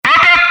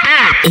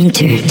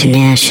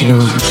International.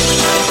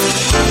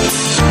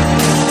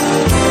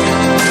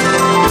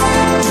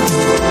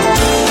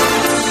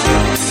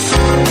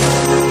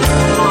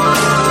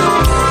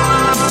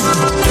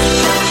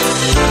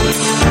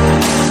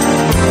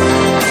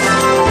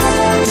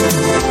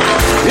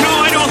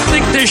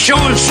 This show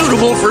is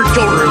suitable for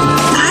children.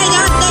 I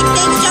don't think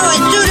this show is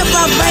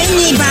suitable for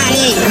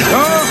anybody.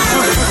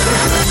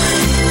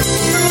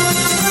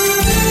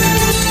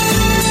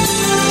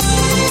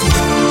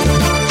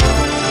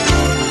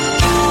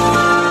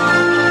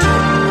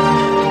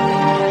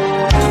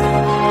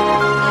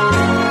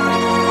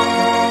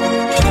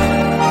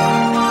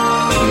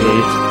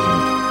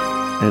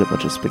 I had a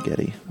bunch of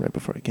spaghetti right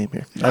before I came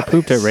here. I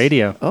pooped at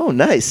radio. Oh,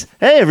 nice.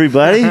 Hey,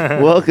 everybody.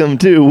 Welcome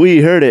to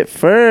We Heard It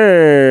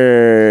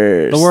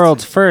First. The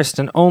world's first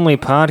and only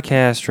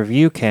podcast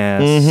review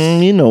cast.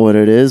 Mm-hmm. You know what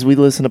it is. We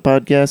listen to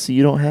podcasts so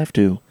you don't have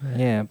to.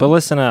 Yeah, but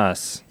listen to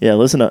us. Yeah,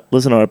 listen to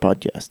our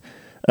podcast.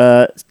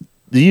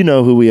 Do you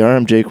know who we are?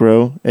 I'm Jake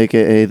Rowe,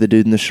 a.k.a. The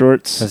Dude in the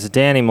Shorts. This is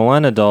Danny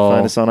Melenadol.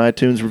 Find us on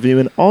iTunes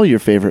reviewing all your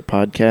favorite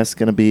podcasts.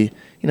 Going to be,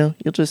 you'll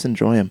just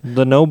enjoy them.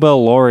 The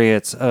Nobel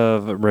laureates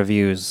of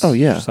reviews. Oh,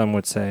 yeah. Some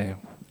would say.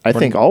 I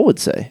think all would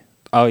say.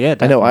 Oh, yeah,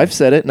 definitely. I know I've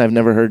said it, and I've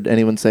never heard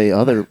anyone say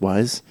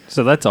otherwise.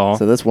 So that's all.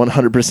 So that's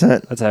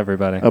 100%. That's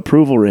everybody.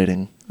 Approval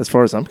rating, as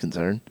far as I'm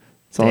concerned.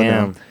 That's all I know.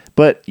 Damn.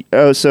 But,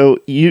 so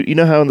you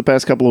know how in the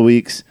past couple of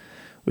weeks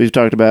we've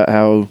talked about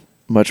how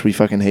much we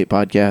fucking hate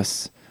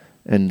podcasts,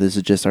 and this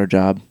is just our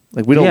job?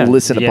 Like, we don't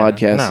listen to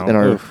podcasts in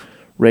our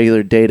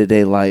regular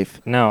day-to-day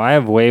life. No, I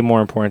have way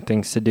more important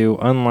things to do,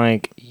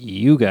 unlike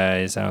you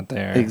guys out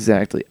there.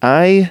 Exactly.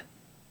 I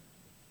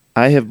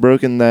have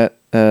broken that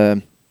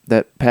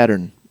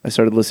pattern. I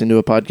started listening to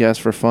a podcast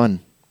for fun.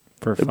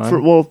 For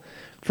fun?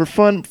 For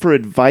fun, for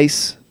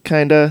advice,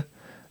 kinda.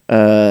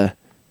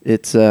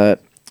 It's a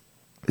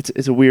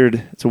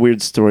weird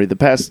story.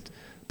 The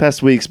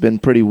past week's been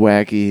pretty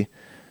wacky.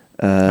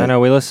 I know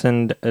we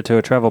listened to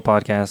a travel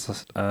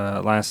podcast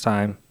last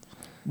time.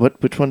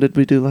 Which one did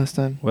we do last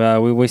time?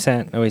 Well, we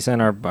sent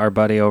our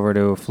buddy over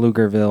to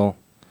Pflugerville.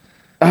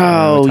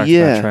 Oh, we talked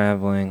about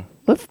traveling.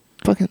 What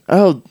fucking?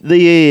 Oh,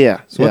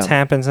 yeah. So what's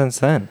happened since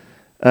then?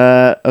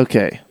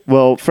 Okay.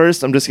 Well,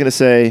 first, I'm just gonna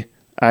say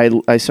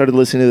I started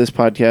listening to this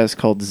podcast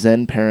called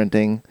Zen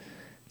Parenting.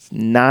 It's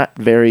not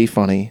very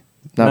funny.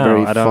 Not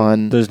very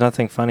fun. There's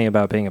nothing funny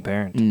about being a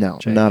parent. No,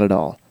 Jake. not at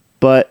all.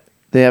 But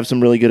they have some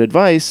really good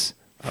advice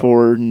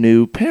for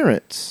new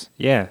parents.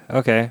 Yeah.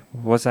 Okay.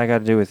 What's that got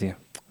to do with you?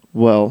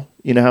 Well,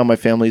 you know how my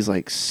family's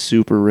like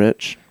super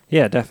rich?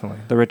 Yeah, definitely.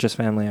 The richest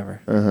family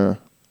ever. Uh-huh.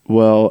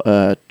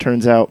 Well,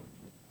 turns out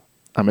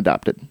I'm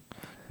adopted.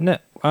 No.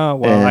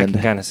 Well, I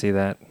can kind of see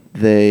that.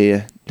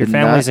 Your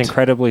family's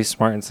incredibly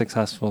smart and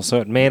successful,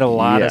 so it made a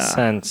lot of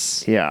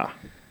sense. Yeah.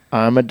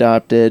 I'm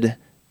adopted,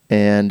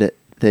 and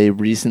they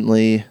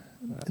recently,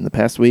 in the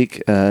past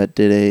week, did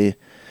a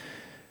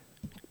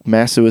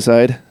mass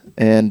suicide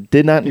and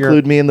did not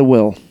include me in the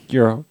will.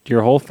 Your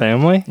whole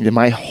family?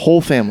 My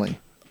whole family.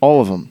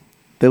 All of them.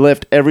 They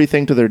left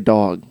everything to their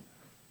dog.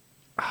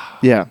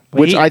 Yeah,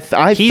 well, which I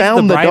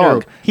found the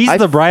dog. He's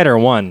the brighter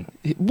one.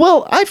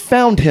 Well, I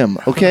found him,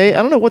 okay?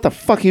 I don't know what the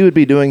fuck he would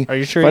be doing. Are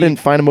you sure if I didn't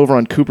find him over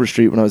on Cooper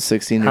Street when I was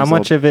 16 years old. How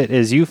much of it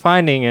is you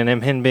finding and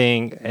him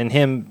being, and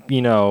him,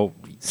 Seeing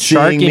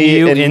sharking me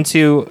you and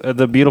into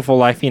the beautiful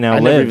life he now I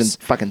lives? never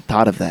even fucking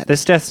thought of that.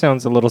 This death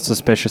sounds a little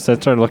suspicious. I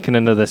started looking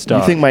into this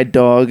dog. You think my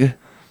dog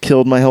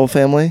killed my whole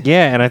family?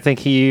 Yeah, and I think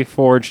he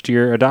forged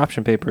your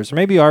adoption papers. Or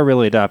maybe you are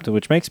really adopted,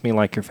 which makes me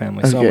like your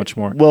family so much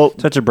more. Well,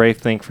 such a brave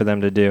thing for them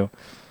to do.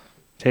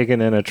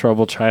 Taking in a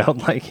troubled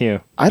child like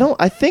you.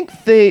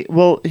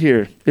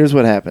 Here's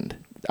what happened.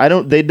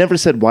 They never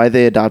said why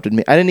they adopted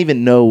me. I didn't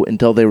even know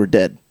until they were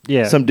dead.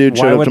 Yeah. Some dude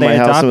showed up to my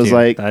house and was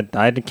like,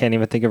 I can't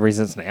even think of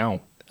reasons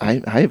now.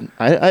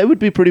 I would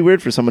be pretty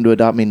weird for someone to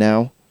adopt me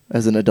now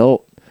as an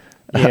adult.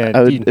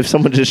 Yeah, if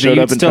someone just showed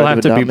up and tried to adopt me.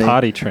 You'd still have to be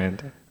potty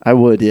trained. I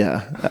would,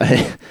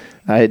 yeah.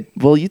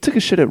 Well, you took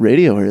a shit at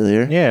radio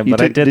earlier. Yeah, but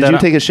I did that. Did you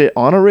take a shit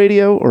on a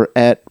radio or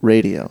at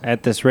radio?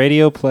 At this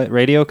radio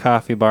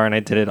coffee bar, and I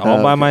did it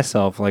all by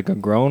myself, like a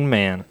grown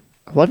man.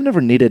 Well, I've never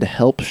needed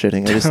help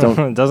shitting. I just don't.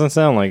 It doesn't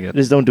sound like it. I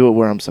just don't do it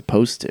where I'm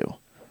supposed to.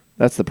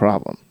 That's the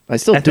problem. I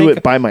do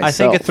it by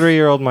myself. I think a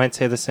 3-year-old might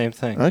say the same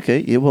thing. Okay,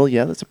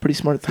 yeah, that's a pretty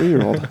smart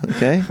 3-year-old.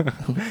 Okay,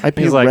 I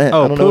pay He's like, rent.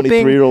 oh, I don't know any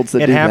 3-year-olds that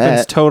do that. It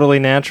happens totally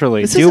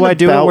naturally. Do I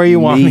do it where you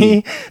want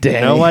me?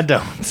 Danny. No, I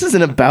don't. This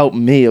isn't about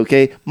me,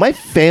 okay? My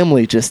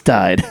family just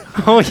died.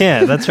 Oh,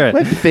 yeah, that's right.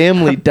 My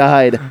family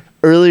died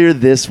earlier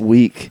this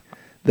week.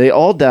 They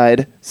all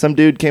died. Some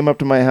dude came up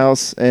to my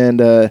house and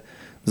was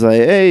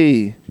like,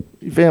 hey,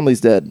 your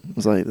family's dead. I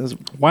was like, that's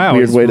a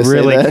weird way to say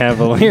that. Really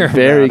cavalier.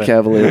 Very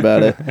cavalier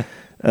about it.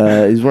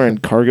 He's wearing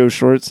cargo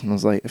shorts, and I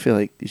was like, I feel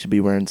like you should be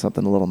wearing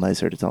something a little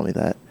nicer to tell me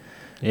that.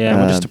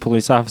 Yeah, I'm just a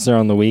police officer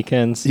on the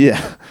weekends.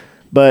 Yeah.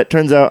 But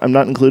turns out I'm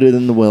not included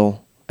in the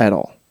will at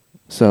all.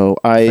 So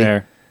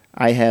I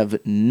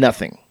have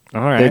nothing.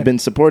 All right. They've been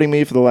supporting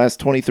me for the last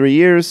 23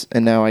 years,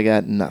 and now I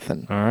got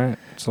nothing. All right.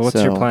 So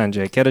what's your plan,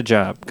 Jake? Get a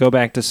job. Go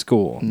back to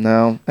school.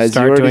 No.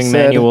 Start doing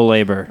manual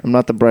labor. I'm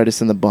not the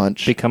brightest in the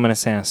bunch. Become an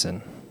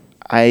assassin.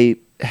 I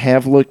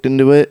have looked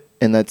into it,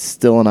 and that's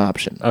still an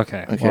option.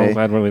 Okay. Well,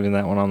 glad we're leaving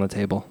that one on the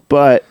table.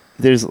 But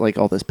there's like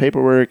all this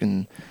paperwork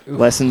and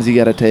lessons you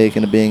got to take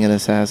into being an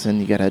assassin.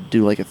 You got to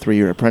do like a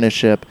 3-year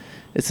apprenticeship.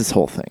 It's this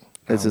whole thing.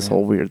 It's this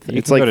whole weird thing.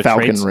 It's like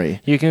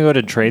falconry. You can go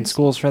to trade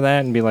schools for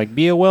that and be like,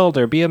 be a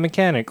welder, be a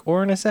mechanic,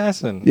 or an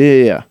assassin.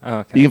 Yeah. Oh,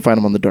 okay. You can find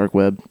them on the dark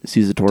web. Just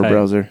use a Tor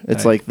browser.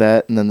 It's like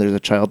that, and then there's a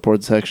child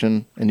porn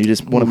section, and you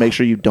just want to make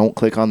sure you don't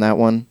click on that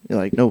one. You're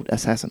like, no,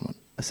 assassin one.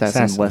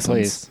 Assassin lessons.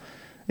 Please.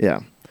 Yeah.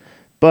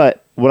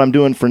 But what I'm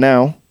doing for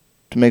now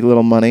to make a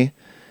little money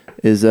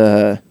is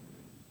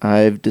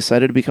I've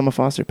decided to become a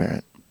foster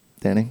parent,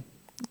 Danny.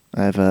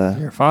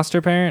 You're a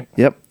foster parent?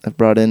 Yep. I've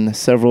brought in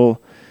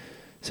several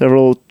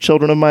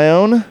children of my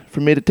own for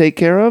me to take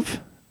care of,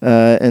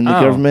 and the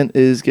government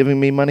is giving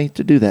me money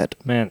to do that.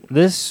 Man,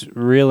 this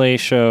really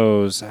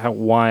shows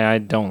why I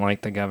don't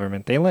like the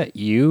government. They let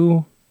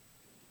you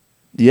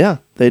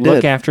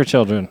look after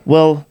children.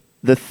 Well,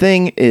 the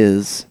thing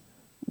is,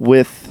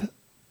 with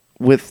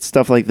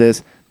stuff like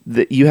this,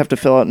 that you have to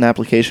fill out an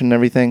application and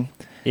everything.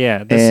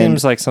 Yeah, this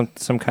seems like some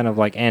kind of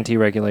like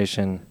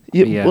anti-regulation.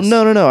 Yeah, well,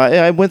 no.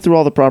 I went through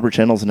all the proper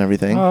channels and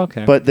everything. Oh,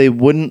 okay. But they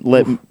wouldn't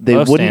let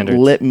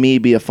let me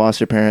be a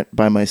foster parent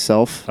by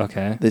myself.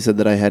 Okay. They said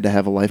that I had to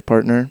have a life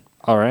partner.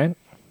 All right.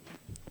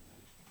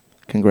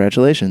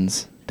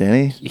 Congratulations,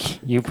 Danny.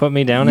 You put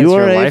me down as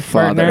your life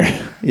partner.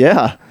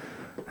 Yeah.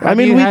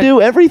 We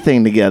do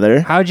everything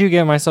together. How'd you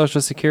get my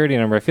social security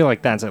number? I feel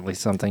like that's at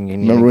least something you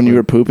need. Remember when you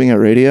were pooping at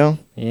radio?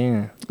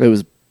 Yeah. It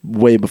was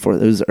way before.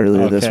 It was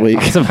earlier this week.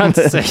 I was about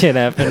to say it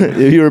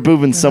happened. You were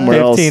pooping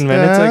somewhere 15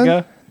 minutes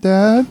ago?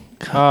 Dad?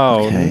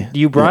 Oh, okay.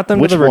 You brought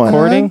them to the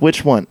recording?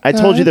 Which one? I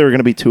told you there were going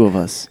to be 2 of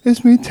us.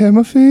 It's me,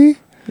 Timothy.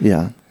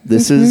 Yeah.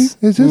 Is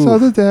this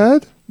other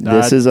dad?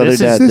 This is other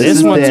dad.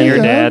 This one's your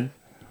dad.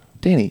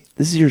 Danny,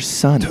 this is your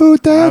son. 2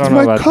 dads.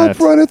 My cup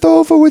runneth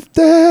over with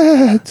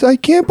dads. I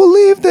can't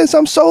believe this.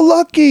 I'm so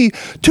lucky.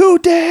 2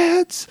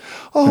 dads.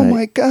 Oh,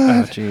 my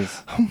God. Oh,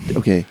 jeez.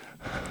 Okay.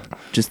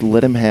 Just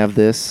let him have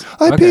this.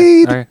 I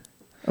peed. Right.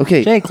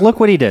 Okay. Jake, look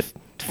what he did.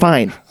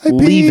 Fine.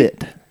 Leave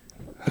it.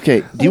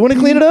 Okay. Do you want to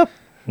clean it up?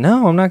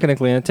 No, I'm not going to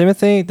clean it.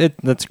 Timothy,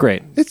 that's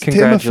great. It's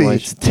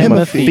Congratulations.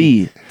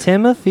 Timothy.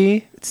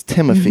 It's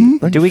Timothy.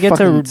 Mm-hmm. Do we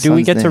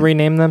get to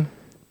rename them?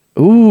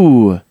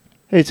 Ooh.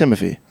 Hey,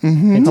 Timothy.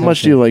 Mm-hmm. How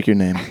much do you like your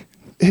name?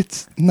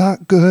 It's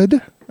not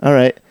good. All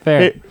right. Fair.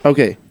 Hey,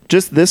 okay.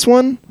 Just this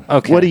one?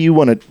 Okay. What do you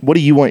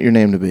want your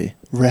name to be?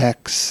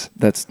 Rex.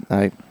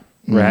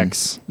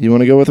 Rex. You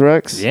want to go with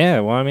Rex? Yeah,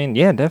 well,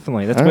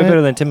 definitely. That's way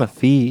better than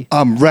Timothy.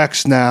 I'm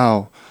Rex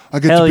now. I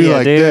get to be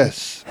like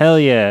this. Hell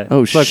yeah. Oh,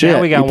 Look, shit.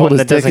 Now we got one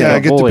that doesn't I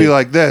get to be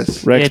like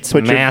this. Rex, it's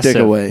put massive.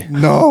 your dick away.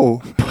 No.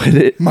 Put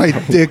it. My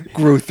dick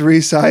grew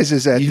 3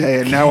 sizes that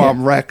day, and now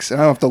I'm Rex, and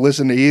I don't have to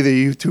listen to either of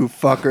you 2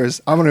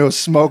 fuckers. I'm going to go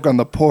smoke on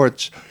the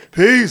porch.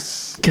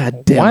 Peace.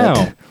 God damn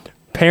it.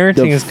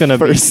 Parenting is going to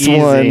be easy.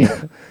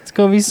 It's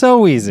going to be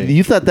so easy.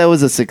 You thought that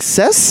was a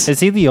success? Is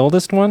he the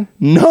oldest one?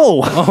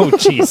 No. Oh,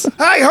 jeez.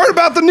 I heard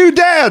about the new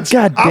dads.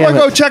 God damn I'm going to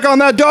go check on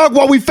that dog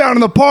what we found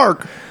in the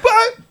park.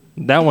 What?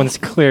 That one's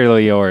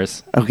clearly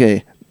yours.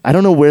 Okay. I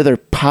don't know where they're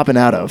popping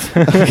out of.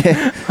 Okay.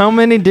 How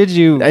many did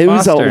you foster? It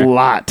was a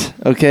lot.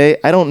 Okay.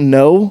 I don't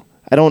know.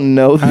 How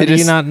do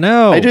you not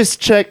know? I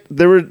just checked.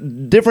 There were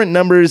different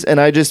numbers, and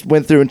I just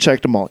went through and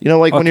checked them all. You know,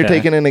 like when you're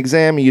taking an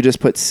exam, you just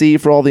put C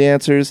for all the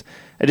answers.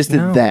 I just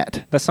did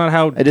that. That's not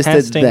how I just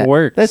testing did that.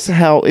 works. That's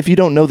how, if you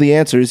don't know the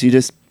answers, you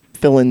just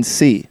fill in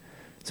C.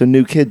 So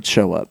new kids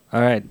show up.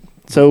 All right.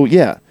 So,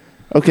 yeah.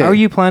 Okay. How are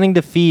you planning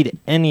to feed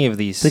any of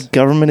these? The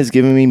government is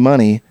giving me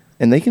money,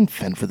 and they can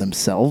fend for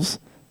themselves.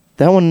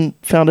 That one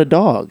found a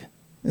dog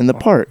in the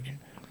park.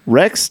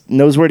 Rex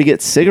knows where to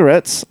get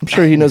cigarettes. I'm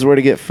sure he knows where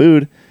to get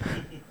food.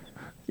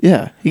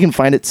 Yeah, he can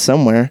find it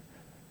somewhere.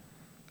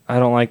 I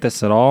don't like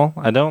this at all.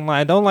 I don't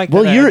like.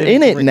 Well, you're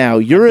in it now.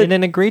 I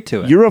didn't agree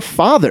to it. You're a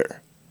father.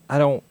 I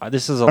don't.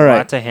 This is a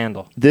lot to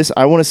handle.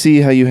 I want to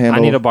see how you handle. I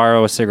need to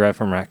borrow a cigarette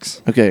from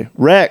Rex. Okay,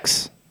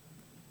 Rex.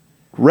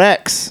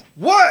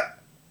 What?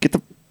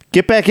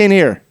 Get back in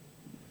here.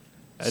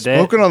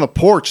 Smoking on the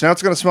porch. Now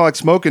it's going to smell like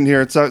smoke in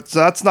here. So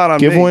that's not on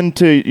me. Give one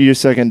to your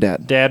second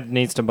dad. Dad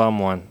needs to bum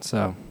one.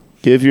 So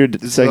give your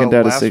second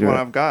dad a cigarette. This is the last one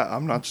I've got.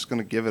 I'm not just going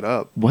to give it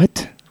up.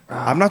 What?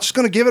 I'm not just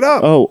going to give it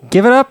up. Oh.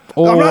 Give it up?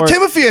 Or... I'm not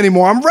Timothy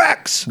anymore. I'm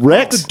Rex.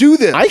 Rex? I have to do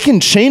this. I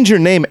can change your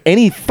name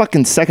any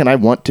fucking second I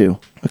want to.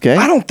 Okay?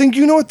 I don't think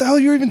you know what the hell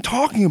you're even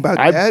talking about,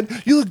 Dad.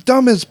 You look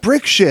dumb as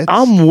brick shit.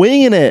 I'm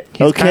winging it.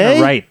 He's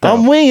kinda right, though.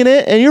 I'm winging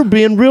it, and you're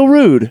being real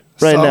rude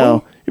right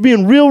now. You're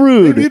being real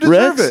rude, Maybe you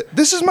deserve Rex. it.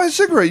 This is my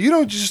cigarette. You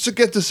don't just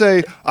get to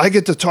say, I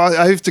get to talk.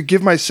 I have to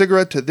give my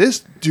cigarette to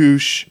this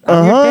douche.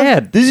 Your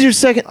dad. This is your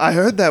second. I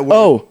heard that word.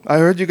 Oh. I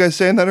heard you guys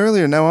saying that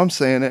earlier. Now I'm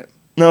saying it.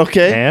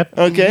 Okay. Dad?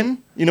 Okay.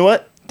 You know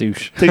what?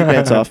 Douche. Take your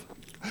pants off.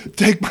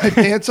 Take my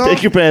pants off?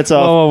 Take your pants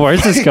off. Whoa,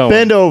 where's this going?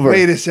 Bend over.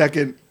 Wait a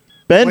second.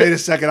 Bend. Wait a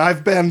second.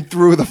 I've been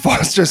through the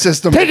foster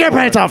system. Take your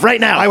pants off right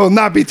now. I will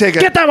not be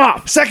taking. Get them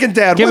off. Second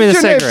dad. Give me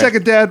What's the your name, cigarette.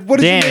 second dad? What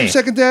is your name,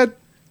 second dad?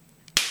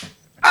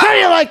 How do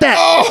you like that?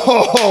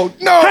 Oh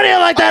no! How do you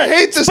like that? I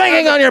hate this.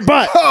 Spanking on your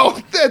butt.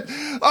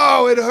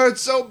 Oh, it hurts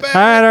so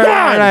bad.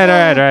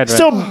 All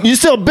right. You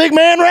still big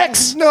man,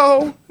 Rex?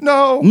 No.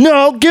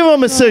 No, give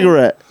him a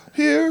cigarette.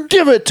 Here.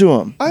 Give it to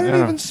him. I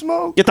don't even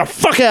smoke. Get the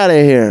fuck out of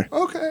here.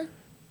 Okay.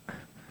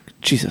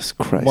 Jesus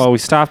Christ. Well, we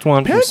stopped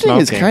one from Parenting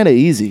smoking. is kind of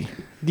easy.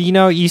 You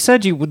know, you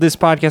said this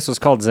podcast was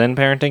called Zen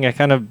Parenting. I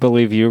kind of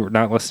believe you were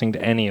not listening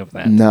to any of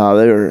that.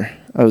 No,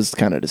 I was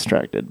kind of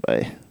distracted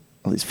by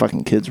all these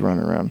fucking kids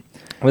running around.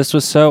 This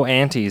was so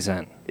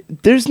anti-Zen.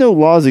 There's no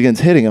laws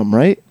against hitting them,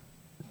 right?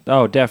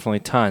 Oh, definitely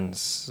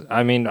tons.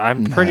 I mean,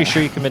 I'm pretty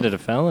sure you committed a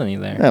felony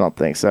there. I don't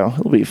think so.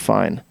 It'll be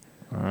fine.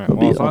 All right.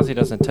 Well, as long as he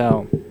doesn't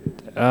tell.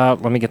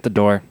 Let me get the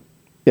door.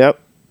 Yep.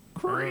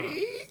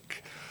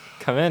 Creak.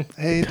 Come in.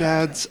 Hey,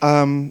 dads.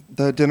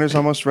 The dinner's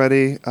almost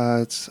ready.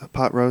 It's a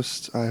pot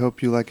roast. I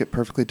hope you like it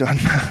perfectly done.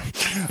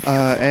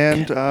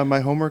 And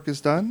my homework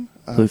is done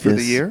for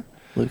the year.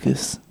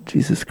 Lucas,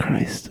 Jesus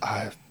Christ.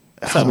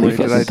 How many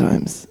fucking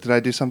times? Did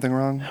I do something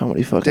wrong? How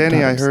many fucking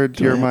Danny, times? I heard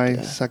you're my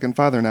second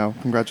father now.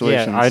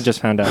 Congratulations. Yeah, I just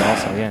found out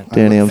also, yeah.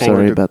 Danny, I'm look sorry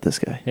forward about this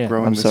guy. Yeah.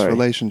 growing I'm this sorry.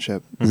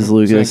 relationship. This is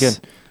Doing Lucas.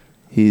 good.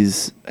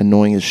 He's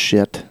annoying as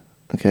shit.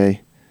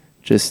 Okay?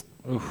 Just...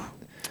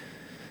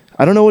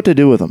 I don't know what to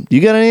do with him. You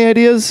got any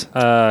ideas?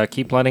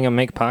 Keep letting him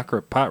make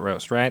pot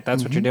roast, right?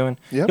 That's what you're doing?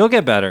 Yep. You'll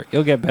get better.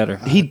 You'll get better.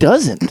 He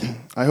doesn't.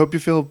 I hope you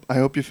feel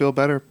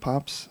better,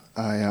 Pops.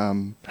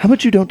 How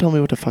about you don't tell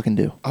me what to fucking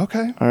do?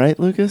 Okay. All right,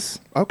 Lucas?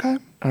 Okay.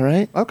 All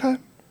right? Okay.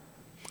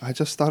 I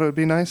just thought it would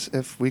be nice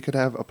if we could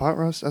have a pot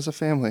roast as a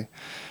family.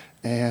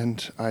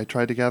 And I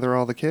tried to gather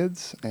all the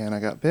kids, and I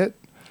got bit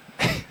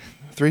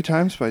 3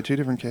 times by 2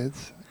 different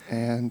kids.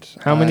 And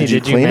How many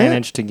did you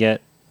manage to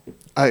get?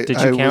 Did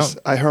you count?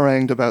 I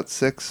harangued about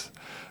 6.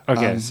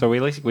 Okay, so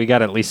we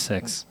got at least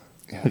 6.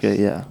 Yes.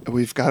 Okay, yeah.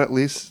 We've got at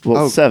least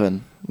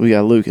 7. We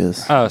got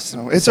Lucas. Oh,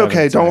 no, it's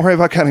okay. Don't worry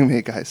about counting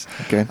me, guys.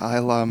 Okay.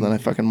 I'll Then I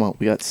fucking won't.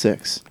 We got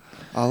 6.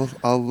 I'll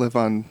live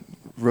on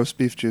roast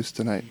beef juice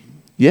tonight.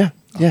 Yeah,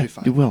 I'll be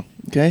fine. you will.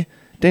 Okay,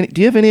 Danny,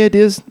 do you have any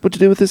ideas what to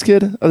do with this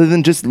kid other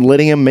than just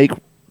letting him make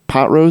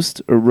pot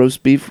roast or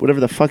roast beef, whatever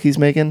the fuck he's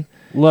making?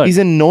 Look, he's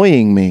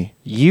annoying me.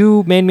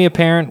 You made me a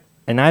parent,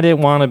 and I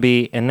didn't want to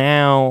be, and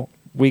now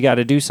we got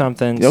to do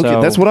something. Okay,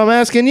 so that's what I'm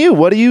asking you.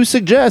 What do you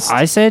suggest?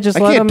 I say just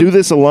I let can't him do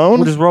this alone.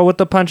 We'll just roll with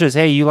the punches.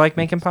 Hey, you like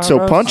making pot So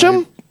roast? punch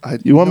him?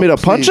 You want me to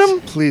punch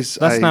him? Please.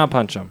 Let's not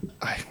punch him.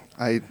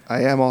 I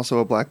am also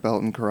a black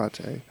belt in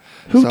karate.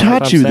 Who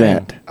taught you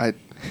that?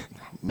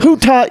 Who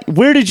taught?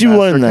 Where did you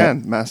learn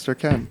that? Master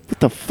Ken. What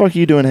the fuck are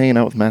you doing hanging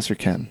out with Master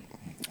Ken?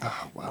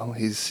 Well,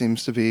 he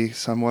seems to be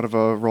somewhat of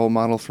a role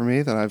model for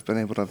me that I've been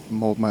able to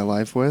mold my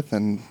life with,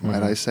 and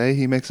might I say,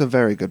 he makes a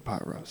very good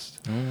pot roast.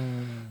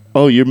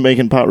 Oh, you're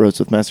making pot roast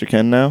with Master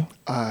Ken now?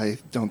 I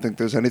don't think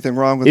there's anything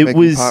wrong with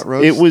making pot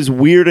roast. It was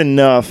weird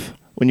enough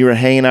when you were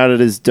hanging out at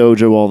his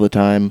dojo all the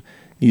time.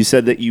 You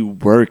said that you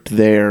worked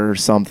there or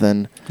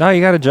something. No,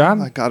 you got a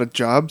job? I got a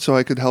job so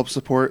I could help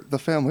support the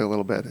family a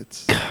little bit.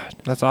 It's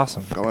That's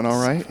awesome. going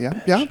all right.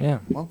 Yeah. Yeah.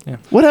 Well, Yeah.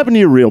 What happened to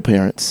your real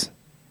parents?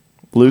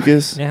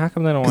 Lucas? Yeah, how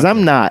come they don't want Because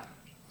I'm not.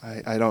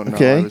 I don't know.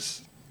 Okay. I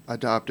was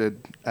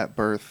adopted at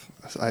birth.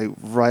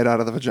 Right out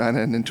of the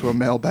vagina and into a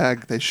mail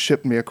bag. They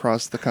shipped me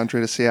across the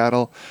country to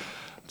Seattle.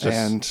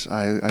 And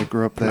I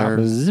grew up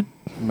there. Zip.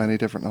 Many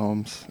different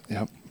homes.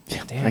 Yep.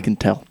 Damn. I can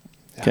tell.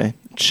 Okay.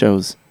 It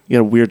shows. You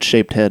got a weird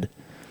shaped head.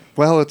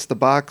 Well, it's the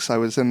box. I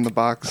was in the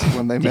box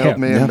when they mailed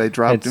me, and they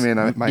dropped me,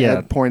 and my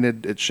head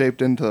pointed. It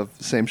shaped into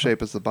the same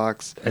shape as the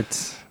box.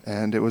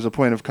 And it was a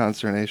point of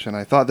consternation.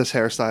 I thought this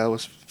hairstyle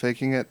was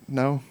faking it.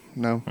 No,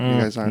 you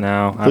guys aren't.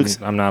 No,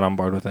 I'm not on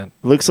board with it.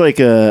 Looks like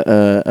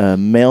a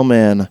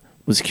mailman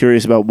was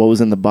curious about what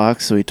was in the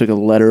box, so he took a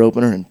letter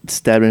opener and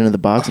stabbed it into the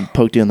box and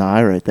poked you in the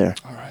eye right there.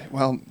 All right.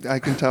 Well, I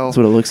can tell. That's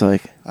what it looks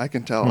like. I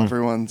can tell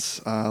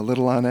everyone's a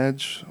little on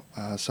edge.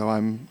 So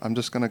I'm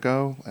just gonna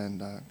go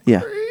and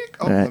yeah.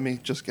 Oh, right. Let me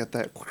just get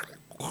that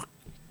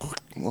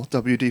little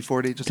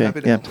WD-40. Just okay. have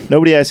it. Yeah.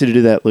 Nobody asked you to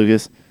do that,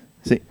 Lucas.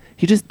 See,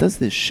 he just does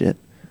this shit.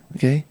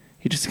 Okay.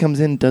 He just comes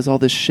in, does all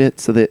this shit,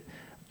 so that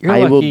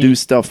I will do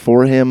stuff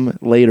for him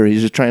later.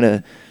 He's just trying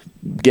to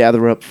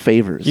gather up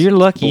favors. You're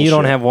lucky you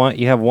don't have one.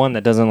 You have one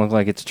that doesn't look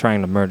like it's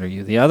trying to murder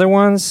you. The other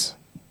ones,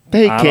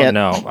 they can't.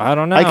 I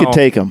don't know. I could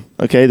take them.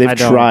 Okay, they've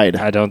tried.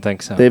 I don't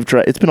think so. They've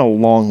tried. It's been a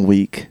long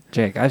week.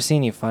 Jake, I've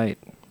seen you fight.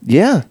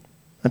 Yeah,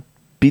 I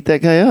beat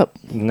that guy up.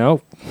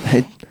 Nope.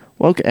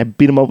 Okay, I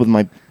beat him up with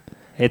my.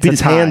 It's beat a his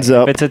tie. hands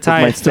up. If it's a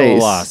tie, it's still a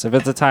loss. If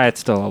it's a tie, it's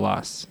still a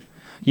loss.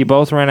 You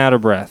both ran out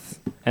of breath,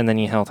 and then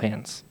you held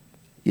hands.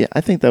 Yeah,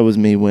 I think that was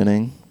me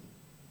winning,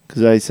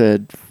 because I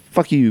said,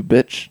 "Fuck you,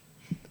 bitch."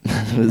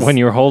 When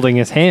you were holding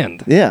his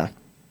hand. Yeah.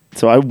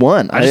 So I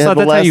won. I just thought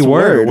that's how you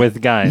were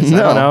with guys. No,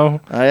 I don't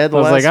know. I had the I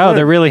was last like, word.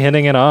 They're really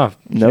hitting it off.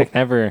 Nope.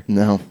 Never.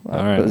 No.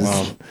 All right.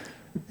 Well.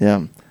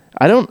 Yeah.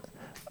 I don't.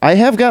 I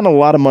have gotten a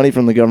lot of money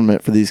from the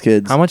government for these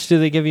kids. How much do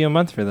they give you a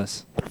month for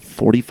this?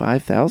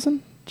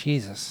 $45,000.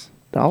 Jesus.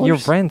 Dollars. Your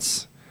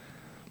rent's.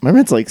 My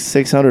rent's like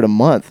 $600 a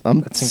month.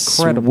 That's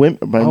incredible.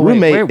 My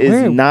roommate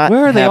is not happy about it.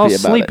 Where are they all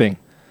sleeping?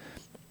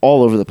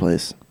 All over the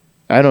place.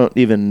 I don't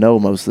even know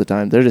most of the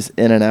time. They're just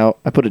in and out.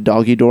 I put a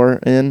doggy door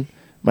in.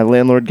 My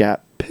landlord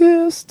got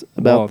pissed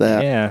about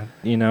that. Yeah,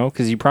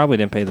 because you probably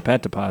didn't pay the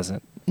pet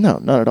deposit. No,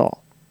 not at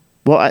all.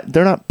 Well,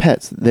 they're not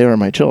pets. They are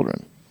my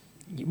children.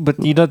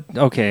 But you don't.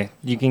 Okay,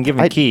 you can give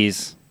them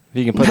keys.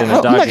 You can put in a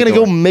doggy door. I'm not going to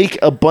go make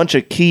a bunch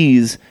of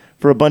keys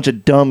for a bunch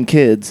of dumb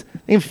kids.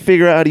 They can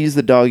figure out how to use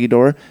the doggy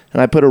door,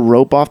 and I put a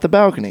rope off the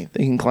balcony.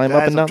 They can climb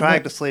up and down. I'm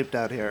trying to sleep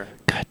down here.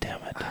 God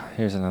damn it.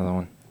 Here's another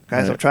one.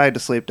 Guys, I'm trying to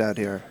sleep down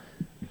here.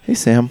 Hey,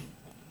 Sam.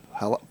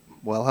 Hello.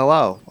 Well,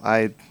 hello.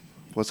 I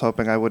was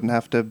hoping I wouldn't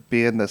have to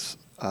be in this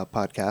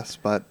podcast,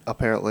 but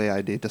apparently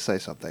I need to say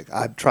something.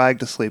 I'm trying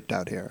to sleep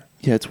down here.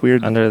 Yeah, it's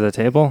weird. Under the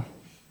table?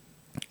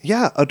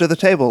 Yeah, under the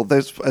table.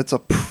 It's a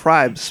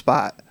prime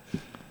spot.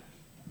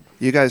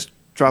 You guys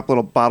drop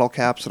little bottle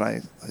caps, and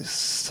I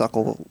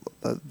suckle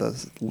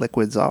the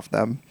liquids off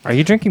them. Are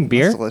you drinking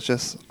beer? It's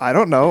delicious. I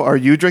don't know. Are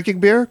you drinking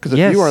beer? Because if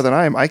yes. you are, then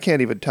I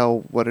can't even tell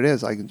what it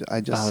is.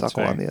 I just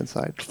suckle on the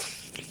inside.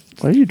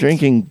 Why are you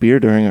drinking beer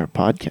during our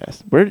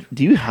podcast? Where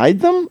do you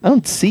hide them? I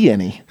don't see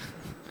any.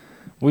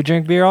 We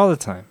drink beer all the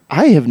time.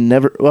 I have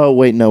never. Well,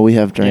 wait, no, we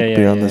have drank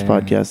beer on this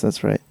podcast.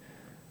 That's right.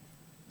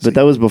 But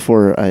that was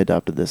before I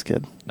adopted this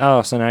kid.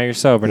 Oh, so now you're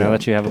sober now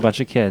that you have a bunch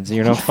of kids.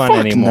 You're no fun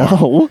anymore.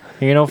 No.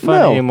 You're no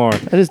fun anymore.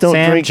 I just don't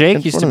drink.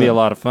 Jake used to be a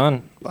lot of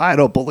fun. I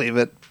don't believe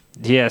it.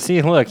 Yeah,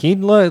 see, look, he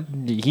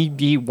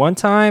one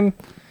time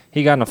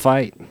he got in a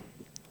fight.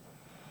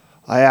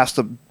 I asked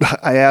him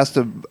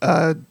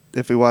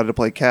if he wanted to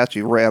play catch.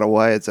 He ran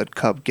away and said,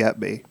 "Come get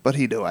me," but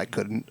he knew I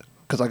couldn't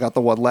because I got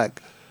the one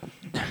leg.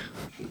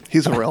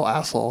 He's a real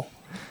asshole.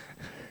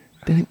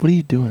 Danny, what are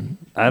you doing?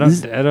 I don't know.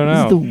 This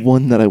is the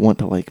one that I want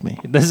to like me.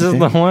 This is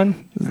the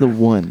one? This is the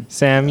one.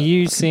 Sam,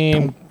 you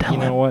seem... You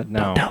know what?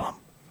 No. Don't tell him.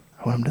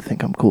 I want him to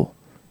think I'm cool.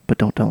 But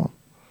don't tell him.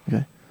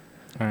 Okay?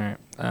 All right.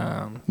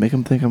 Make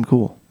him think I'm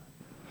cool.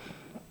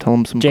 Tell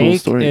him some cool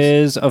stories. Jake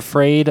is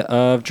afraid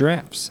of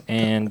giraffes.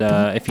 And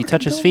if you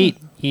touch his feet,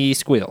 he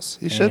squeals.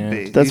 He should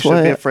be. He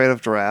should be afraid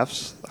of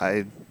giraffes.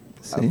 I've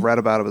read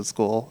about them in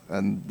school,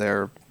 and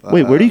they're...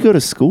 Wait, where do you go to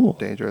school?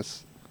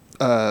 Dangerous.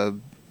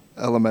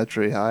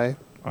 Elementary high.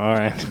 All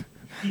right.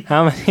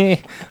 How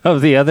many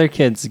of the other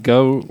kids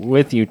go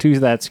with you to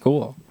that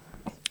school?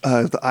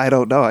 I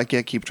don't know. I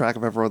can't keep track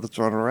of everyone that's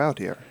running around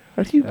here.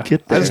 How do you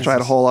get there? I just try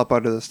to hole up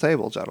under this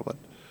table, gentlemen.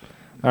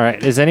 All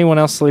right. Is anyone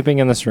else sleeping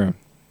in this room?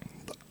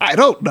 I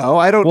don't know.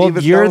 I don't even know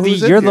who's you're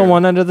in the here.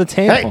 one under the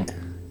table. Hey,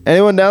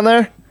 anyone down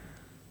there?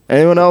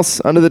 Anyone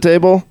else under the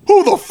table?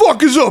 Who the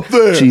fuck is up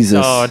there?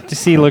 Jesus. Oh,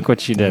 see, look what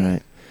she did. All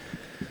right.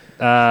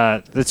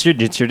 It's your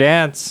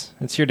dad's.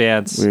 It's your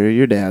dad's. We're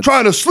your dad's.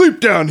 Trying to sleep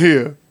down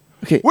here.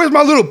 Okay. Where's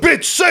my little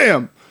bitch,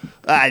 Sam?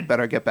 I'd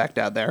better get back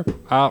down there.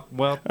 Well.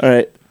 All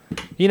right.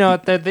 You know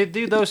what? They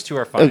do. Those two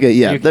are fine. Okay,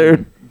 yeah,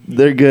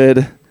 they're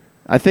good.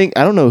 I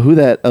don't know who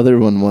that other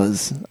one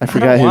was. I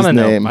forgot his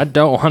name. I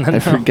don't want to know. I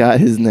forgot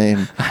his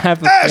name.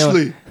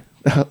 Ashley.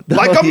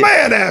 Like a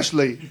man,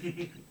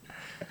 Ashley.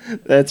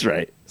 That's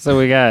right. So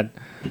we got...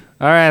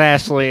 All right,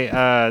 Ashley.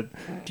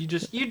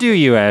 You do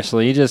you,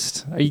 Ashley.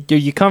 Are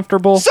you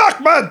comfortable? Suck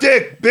my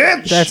dick,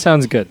 bitch. That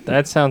sounds good.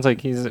 That sounds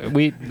like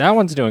that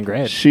one's doing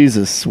great. She's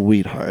a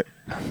sweetheart.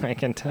 I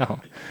can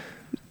tell.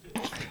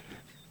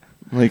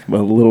 Like my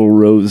little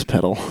rose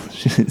petal.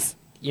 She's...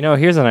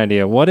 here's an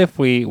idea. What if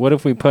we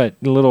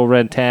put little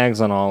red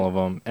tags on all of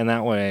them, and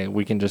that way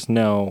we can just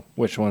know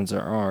which ones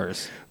are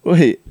ours.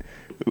 Wait.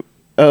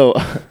 Oh,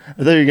 I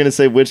thought you were gonna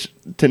say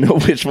to know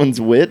which one's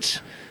which.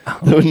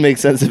 That would make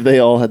sense if they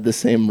all had the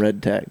same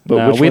red tag. But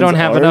no, we don't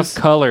have enough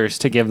colors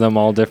to give them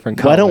all different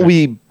colors. Why don't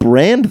we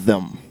brand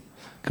them?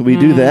 Can we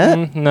do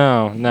that?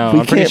 No.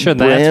 I'm pretty sure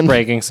that's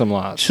breaking some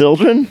laws.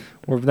 Children?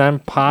 I'm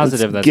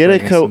positive that's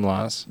breaking some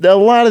laws. A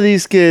lot of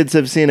these kids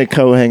have seen a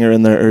coat hanger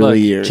in their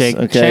early years. Jake,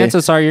 okay?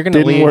 Chances are you're going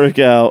to Didn't work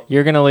out.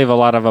 You're going to leave a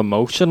lot of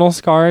emotional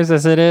scars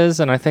as it is,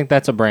 and I think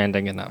that's a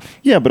branding enough.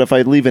 Yeah, but if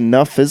I leave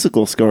enough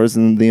physical scars,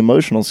 then the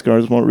emotional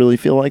scars won't really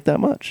feel like that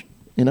much.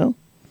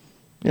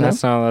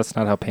 That's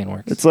not how pain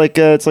works. It's like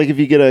if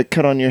you get a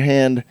cut on your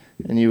hand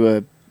and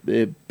you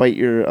bite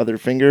your other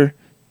finger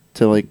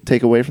to like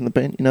take away from the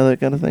pain. You know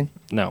that kind of thing?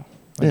 No.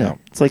 Yeah,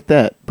 it's like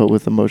that, but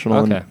with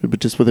emotional, but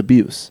just with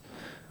abuse.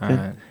 All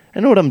right. I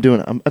know what I'm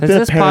doing. Has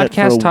this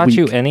podcast taught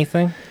you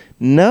anything?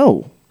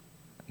 No.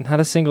 Not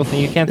a single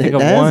thing. You can't think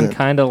of one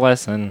kind of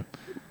lesson.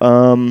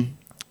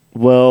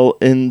 Well,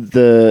 in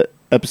the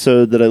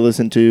episode that I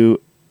listened to,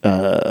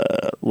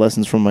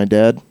 Lessons from My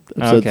Dad,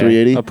 episode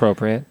 380.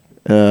 Appropriate.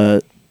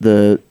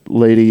 The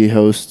lady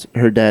host,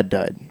 her dad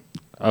died.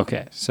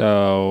 Okay,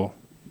 so...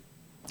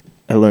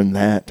 I learned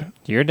that.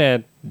 Your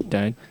dad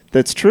died.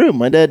 That's true.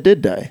 My dad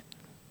did die.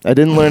 I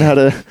didn't learn how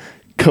to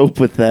cope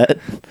with that.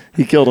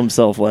 He killed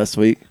himself last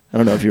week. I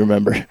don't know if you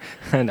remember.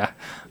 No.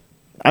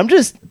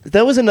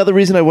 That was another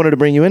reason I wanted to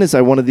bring you in, is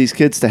I wanted these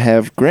kids to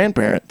have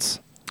grandparents.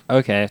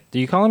 Okay. Do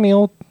you calling me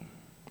old?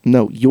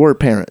 No, your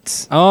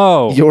parents.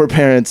 Oh. Your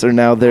parents are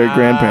now their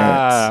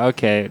grandparents.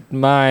 Okay.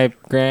 My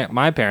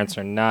parents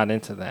are not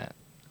into that.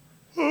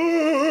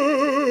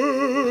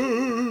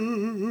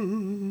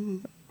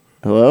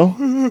 Hello?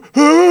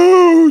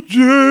 Oh,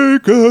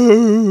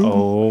 Jacob.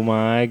 Oh,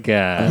 my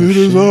gosh. It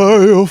is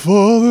I, your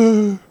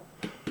father.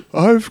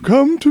 I've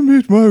come to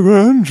meet my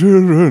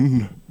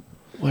grandchildren.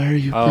 Why are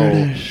you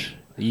British?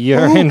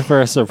 You're in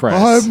for a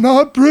surprise. I'm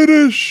not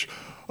British.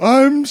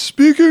 I'm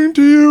speaking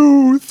to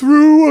you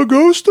through a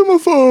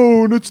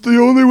ghostomophone. It's the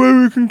only way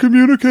we can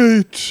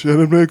communicate,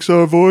 and it makes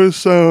our voice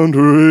sound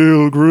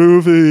real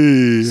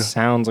groovy.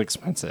 Sounds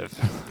expensive.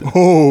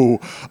 Oh,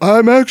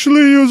 I'm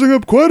actually using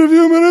up quite a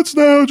few minutes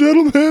now,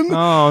 gentlemen.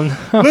 Oh,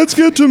 no. Let's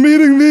get to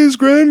meeting these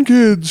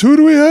grandkids. Who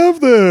do we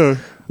have there?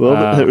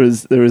 Well,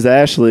 there was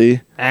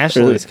Ashley.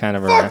 Ashley's kind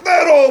of Fuck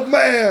that old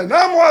man.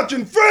 I'm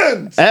watching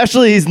Friends.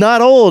 Ashley, he's not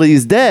old.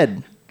 He's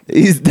dead.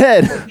 He's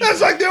dead.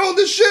 That's like the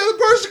oldest shit a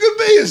person could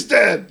be is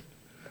dead.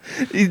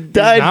 He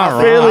died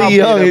fairly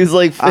young. He's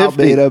like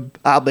 50.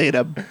 I'll beat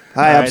him.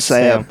 Hi, I'm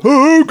Sam.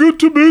 Oh, good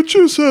to meet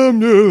you,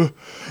 Samuel.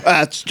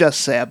 That's just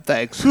Sam,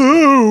 thanks.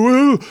 Oh,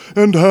 well,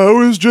 and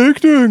how is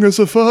Jake doing as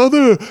a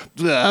father?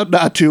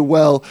 Not too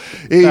well.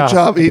 He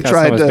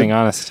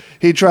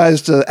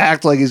tries to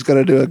act like he's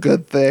going to do a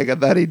good thing, and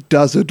then he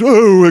doesn't.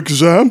 Oh,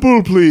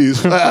 example,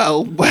 please.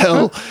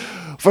 Well...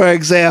 For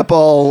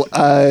example,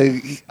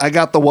 I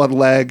got the one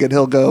leg, and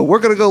he'll go, we're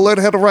going to go learn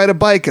how to ride a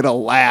bike, and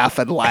he'll laugh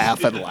and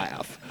laugh and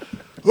laugh.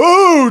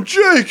 Oh,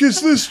 Jake,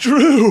 is this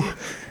true?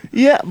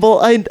 Yeah, well,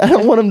 I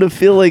don't want him to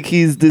feel like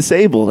he's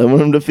disabled. I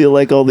want him to feel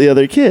like all the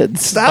other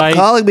kids. Stop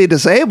calling me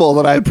disabled,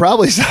 and I'd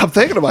probably stop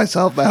thinking of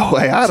myself that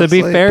way, honestly. To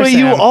be fair, but Sam,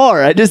 you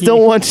are. I just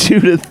don't want you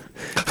to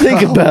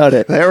think about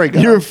it. There we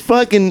go. Your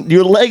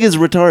leg is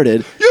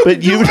retarded. You can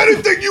do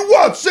anything you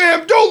want,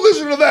 Sam. Don't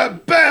listen to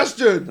that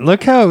bastard.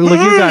 Look, you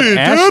got Ashley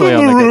Dad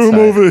on the room good side.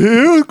 over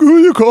here. Who are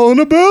you calling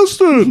a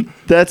bastard?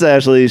 That's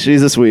Ashley.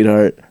 She's a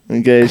sweetheart.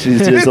 Okay, she's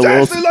just it's a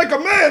little. Ashley like a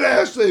man,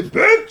 Ashley,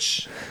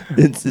 bitch.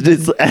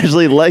 It's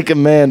Ashley like a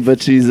man,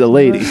 but she's a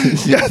lady.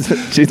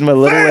 She's my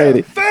little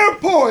lady. Fair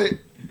point.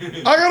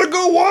 I gotta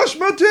go wash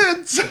my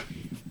tits.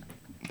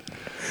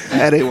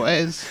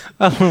 Anyways,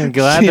 I'm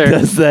glad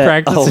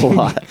they're practicing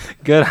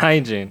good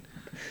hygiene.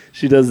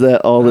 She does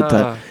that all the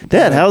time.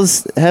 Dad,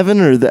 how's heaven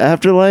or the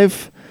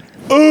afterlife?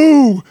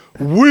 Oh,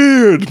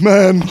 weird,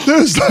 man.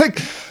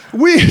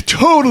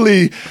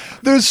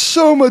 There's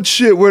so much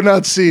shit we're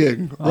not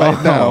seeing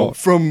right now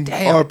from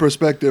our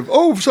perspective.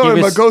 Oh,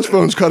 sorry, my ghost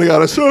phone's cutting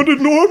out. I sounded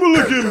normal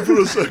again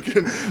for a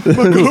second.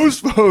 My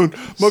ghost phone.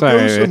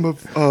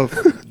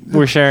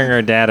 We're sharing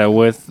our data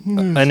with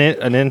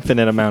an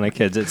infinite amount of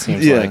kids, it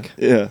seems like.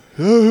 Yeah.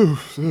 You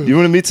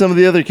want to meet some of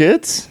the other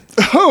kids?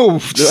 Oh,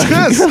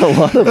 yes.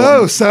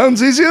 Oh,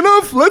 sounds easy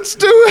enough. Let's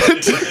do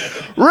it.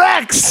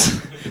 Rex!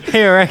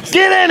 Hey, Rex.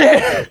 Get in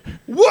here!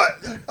 What?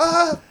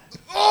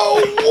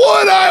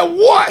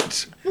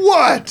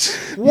 What?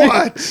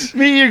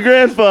 Meet your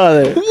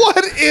grandfather.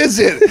 What is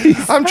it?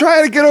 I'm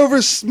trying to get over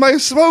my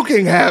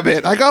smoking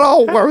habit. I got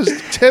all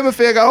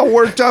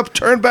worked up,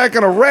 turned back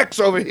into Rex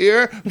over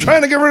here. I'm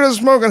trying to get rid of the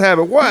smoking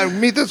habit. What?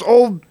 Meet this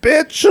old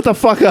bitch? Shut the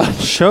fuck up.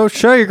 Show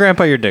your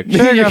grandpa your dick.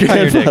 Show your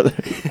grandpa your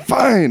dick.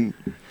 Fine.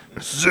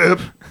 Zip.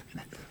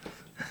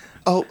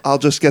 Oh, I'll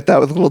just get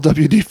that with a little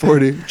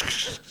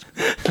WD-40.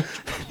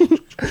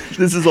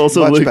 This is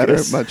also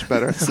much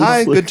better.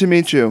 Hi, good to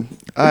meet you.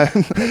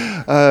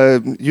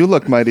 You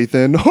look mighty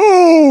thin.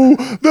 Oh,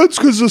 that's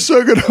because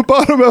the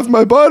bottom of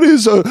my body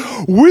is a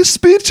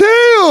wispy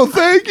tail.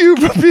 Thank you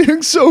for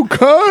being so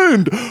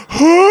kind.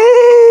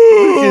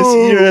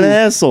 Oh. You're an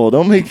asshole.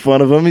 Don't make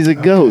fun of him. He's a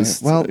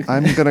ghost. Well,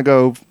 I'm going to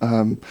go.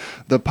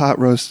 The pot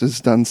roast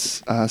is done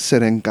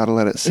sitting. Got to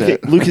let it sit. Okay,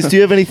 Lucas, do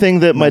you have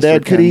anything that my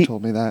dad could eat?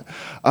 Told me that.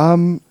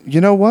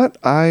 You know what?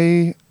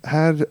 I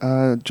had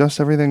just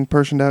everything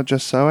portioned out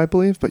just so, I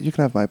believe, but you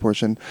can have my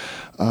portion.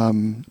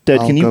 Dad,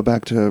 I'll go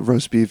back to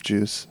roast beef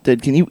juice.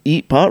 Dad, can you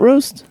eat pot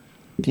roast?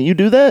 Can you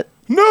do that?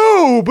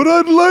 No, but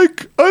I'd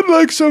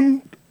like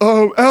some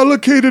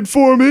allocated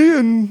for me.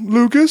 And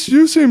Lucas,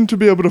 you seem to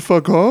be able to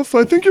fuck off.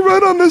 I think you're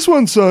right on this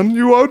one, son.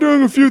 You are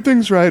doing a few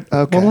things right.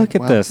 Okay. Well, look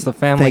at this. The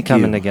family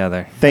coming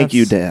together. Thank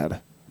you,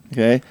 Dad.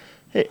 Okay.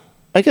 Hey,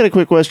 I got a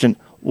quick question.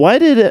 Why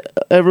did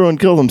everyone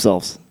kill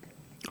themselves?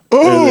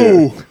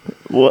 Oh!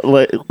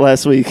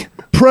 Last week.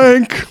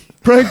 Prank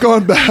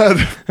gone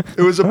bad.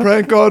 It was a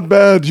prank gone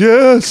bad,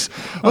 yes.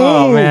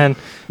 Oh man.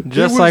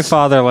 Just like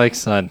father, like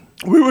son.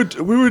 We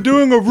were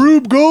doing a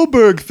Rube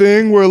Goldberg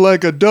thing where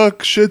like a duck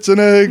shits an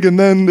egg and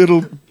then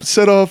it'll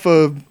set off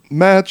a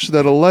match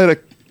that'll light a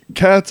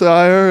cat's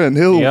ire and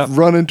he'll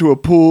run into a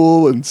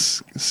pool and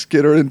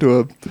skitter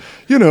into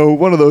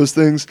one of those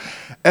things.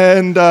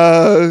 And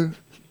a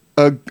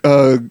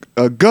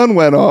gun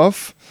went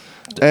off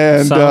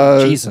and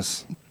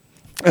Jesus.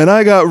 And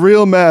I got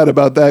real mad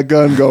about that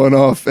gun going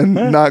off and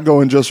not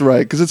going just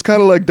right. Because it's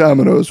kind of like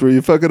dominoes where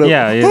you fuck it up.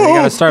 Yeah, you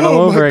got to start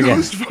all over again.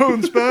 Ghost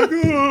phone's back.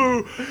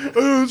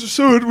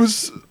 So it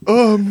was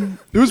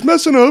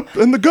messing up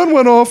and the gun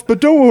went off. But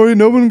don't worry,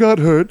 no one got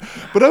hurt.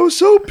 But I was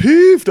so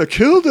peeved. I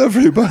killed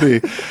everybody.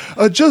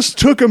 I just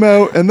took him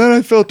out and then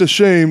I felt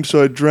ashamed.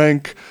 So I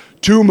drank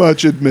too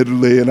much,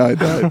 admittedly, and I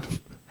died.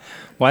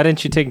 Why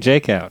didn't you take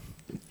Jake out?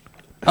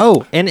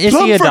 Oh, and is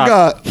he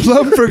adopted?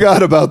 Plum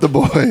forgot about the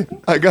boy.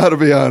 I gotta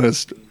be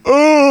honest.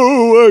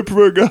 Oh, I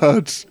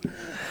forgot.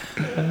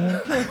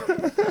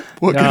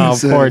 What can I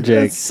say? Poor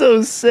Jake. That's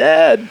so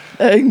sad.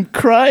 I'm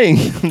crying.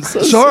 I'm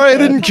so sorry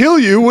sad. I didn't kill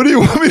you. What do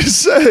you want me to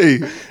say?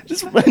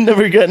 I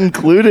never got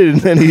included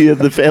in any of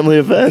the family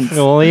events.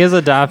 Well, he is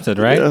adopted,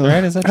 right?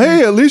 Right? Is that true?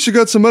 Hey, at least you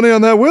got some money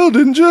on that will,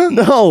 didn't you?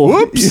 No.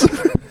 Whoops.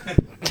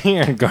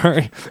 Dear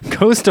Gary,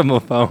 ghost him a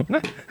phone.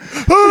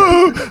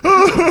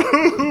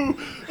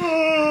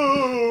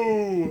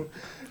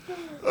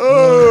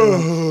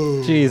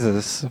 Oh.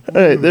 Jesus. All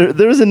right,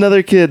 there was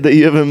another kid that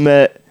you haven't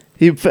met.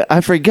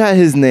 I forgot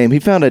his name. He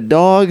found a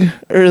dog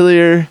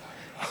earlier.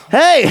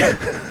 Hey!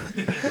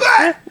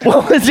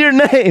 What was your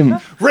name?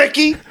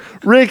 Ricky.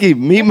 Ricky,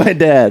 meet my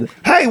dad.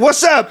 Hey,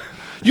 what's up?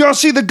 You all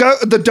see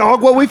the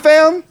dog what we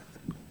found?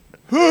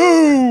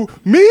 Who?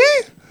 Me?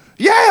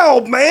 Yeah,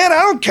 old man,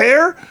 I don't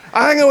care.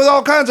 I hang out with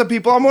all kinds of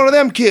people. I'm one of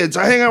them kids.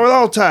 I hang out with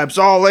all types,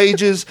 all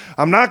ages.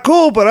 I'm not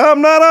cool, but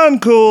I'm not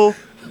uncool.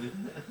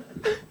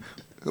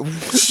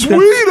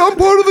 Sweet, I'm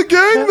part of the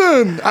gang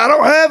then. I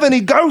don't have any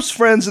ghost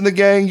friends in the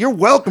gang. You're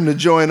welcome to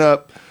join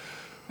up.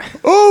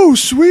 Oh,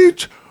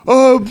 sweet.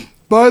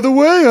 By the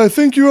way, I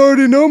think you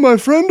already know my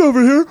friend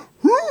over here.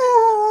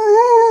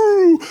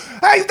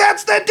 Hey,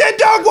 that's that dead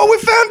dog what we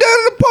found down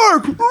in the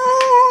park.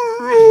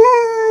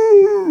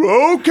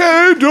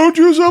 Okay, don't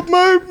use up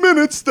my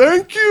minutes.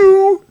 Thank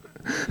you.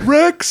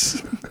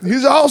 Rex.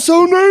 He's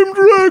also named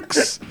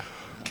Rex.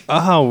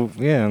 Oh,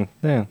 yeah.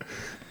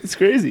 It's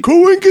crazy.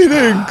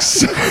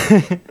 Coinkydinks.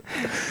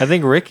 I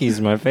think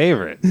Ricky's my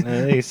favorite.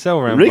 He's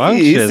so rambunctious.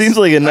 Ricky, he seems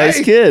like a nice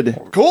kid.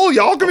 Cool,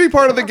 y'all can be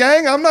part of the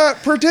gang. I'm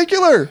not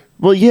particular.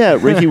 Well, yeah,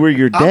 Ricky, we're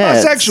your dad.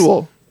 I'm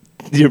bisexual.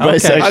 You're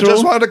bisexual? I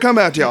just wanted to come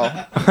at y'all.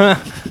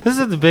 This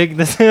is a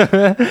big step.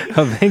 Right.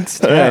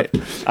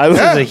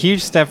 This is a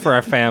huge step for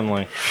our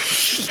family.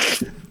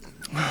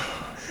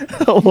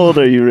 How old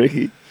are you,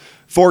 Ricky?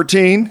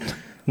 14.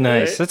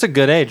 Nice. Right. That's a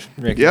good age,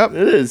 Ricky. Yep.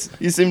 It is.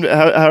 You seem to,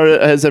 how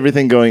is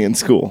everything going in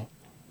school?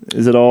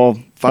 Is it all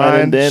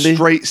fine and dandy?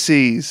 Straight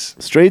C's.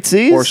 Straight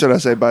C's? Or should I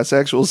say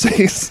bisexual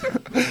C's?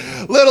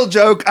 Little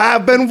joke.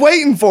 I've been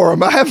waiting for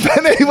them. I haven't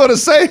been able to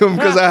say them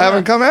because I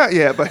haven't come out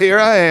yet, but here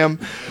I am.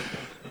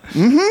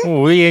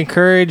 Mm-hmm. We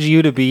encourage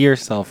you to be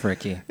yourself,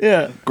 Ricky.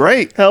 Yeah.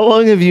 Great. How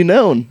long have you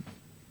known?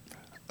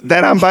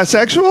 That I'm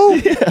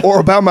bisexual? Yeah. Or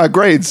about my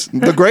grades?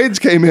 The grades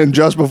came in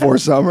just before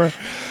summer,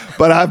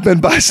 but I've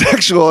been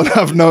bisexual and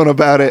I've known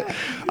about it.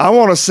 I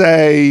want to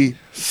say,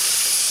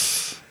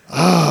 since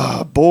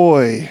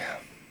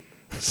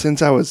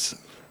I was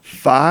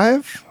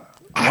 5?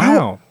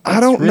 Wow. I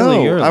don't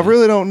really know. Early. I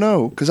really don't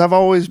know because I've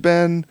always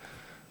been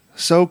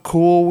so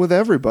cool with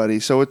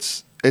everybody. So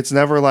it's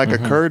never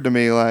occurred to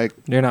me like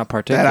you're not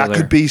particular that I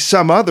could be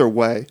some other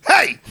way.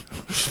 Hey,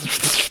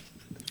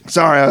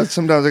 sorry.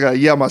 Sometimes I gotta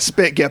yell my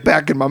spit get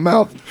back in my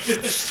mouth.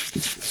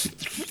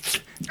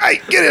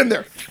 Hey, get in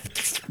there.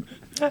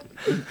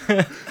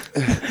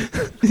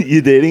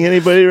 You dating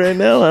anybody right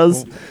now?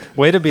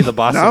 Way to be the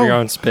boss of your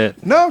own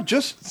spit. No,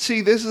 just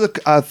see. This is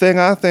a thing.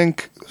 I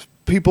think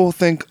people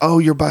think, oh,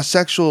 you're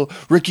bisexual,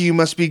 Ricky. You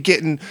must be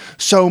getting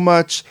so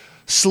much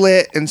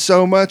slit and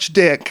so much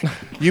dick.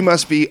 You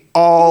must be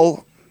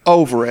all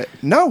over it.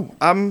 No,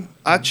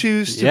 I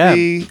choose to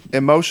be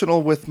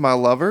emotional with my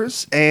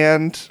lovers,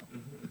 and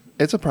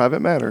it's a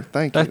private matter.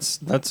 Thank you.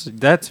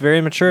 That's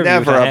very mature.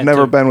 I've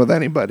never been with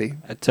anybody.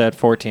 It's at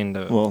 14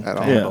 to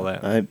handle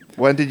that.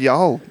 When did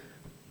y'all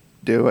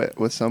do it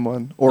with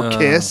someone or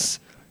kiss?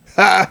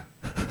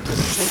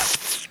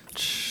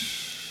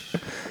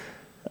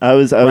 I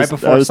was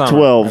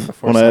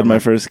 12 when I had my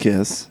first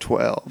kiss.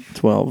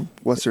 12.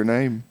 What's her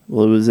name?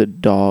 Well, it was a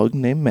dog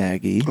named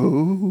Maggie.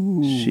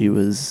 Ooh. She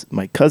was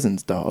my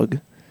cousin's dog.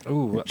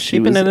 Ooh,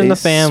 keeping it in the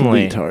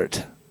family.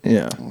 Sweetheart.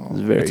 Yeah, it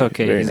was very. It's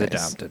okay. Very He's nice.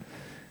 adopted.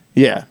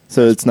 Yeah,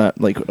 so it's not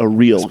like a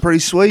real pretty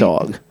sweet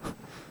dog.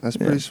 That's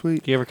pretty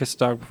sweet. You ever kissed a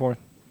dog before?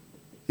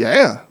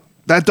 Yeah.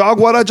 That dog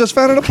what I just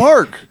found in a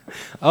park.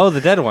 Oh, the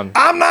dead one.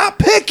 I'm not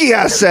picky,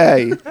 I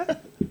say.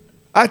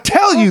 I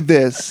tell you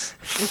this.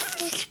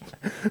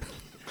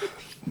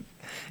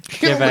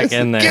 Get back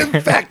in there.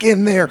 Get back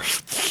in there.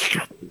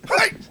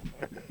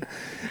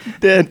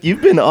 Dad,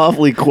 you've been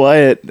awfully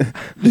quiet.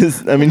 You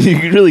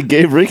really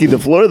gave Ricky the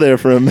floor there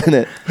for a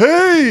minute.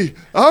 Hey,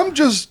 I'm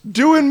just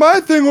doing my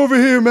thing over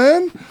here,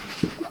 man.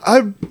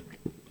 I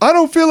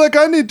don't feel like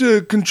I need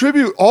to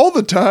contribute all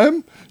the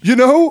time. You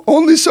know,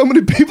 only so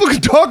many people can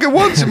talk at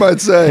once, you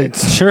might say.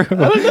 It's true. I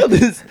don't know.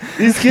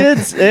 These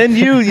kids and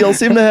y'all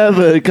seem to have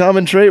a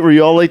common trait where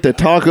you all like to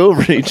talk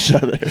over each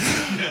other.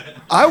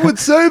 I would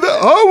say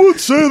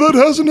that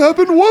hasn't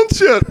happened once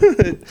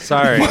yet.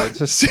 Sorry, it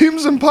just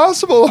seems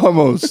impossible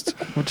almost.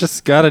 We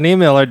just got an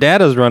email. Our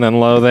data's running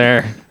low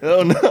there.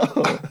 Oh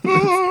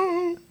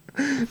no.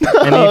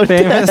 Any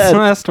famous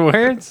last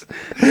words?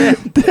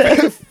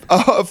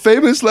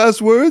 Famous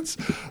last words?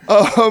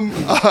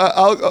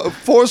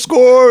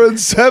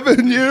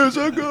 7 years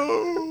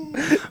ago.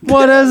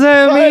 What does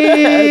that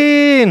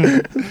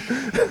mean?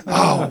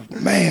 Oh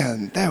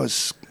man, that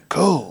was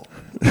cool.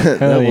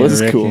 That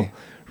was Ricky. cool.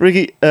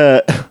 Ricky,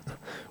 where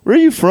are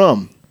you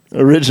from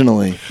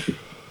originally?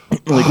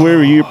 Like, where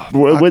were you?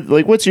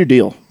 What's your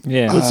deal?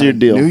 Yeah. What's your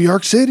deal? New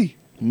York City.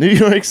 New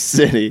York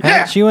City.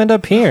 How did you end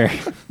up here?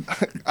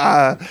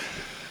 I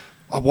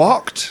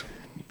walked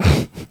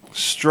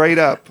straight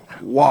up.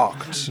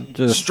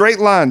 Just straight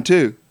line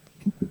too.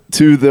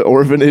 To the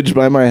orphanage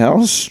by my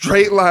house?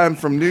 Straight line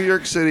from New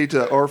York City to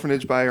the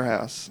orphanage by your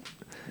house.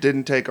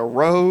 Didn't take a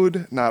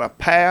road, not a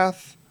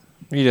path.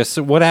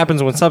 What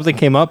happens when something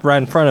came up right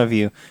in front of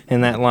you in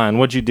that line?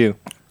 What'd you do?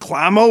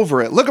 Climb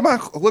over it. Look at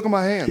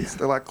my hands.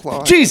 They're like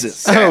claws.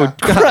 Jesus. Yeah. Oh,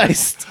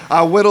 Christ.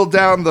 I whittled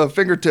down the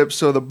fingertips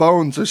so the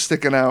bones are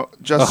sticking out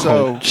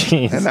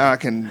Jeez. And now I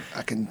can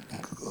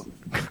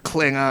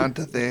cling on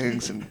to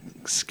things and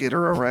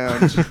skitter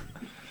around.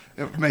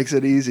 It makes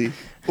it easy.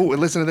 Oh,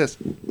 and listen to this.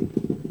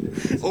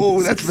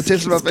 Oh, that's the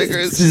tips of my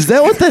fingers. Is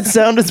that what that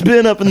sound has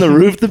been up in the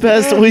roof the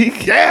past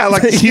week? Yeah,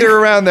 like skitter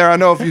around there. I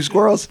know a few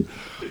squirrels.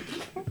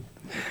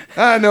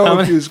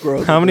 A few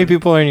squirrels. How many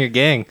people are in your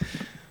gang?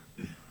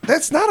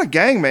 That's not a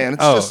gang, man.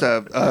 It's just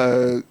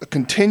a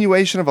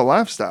continuation of a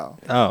lifestyle.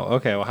 Oh,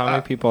 okay. Well, how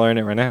many people are in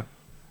it right now?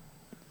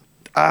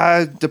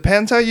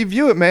 Depends how you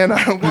view it, man.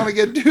 I don't want to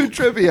get too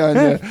trippy on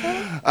you.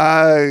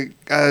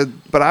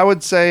 But I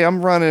would say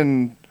I'm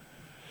running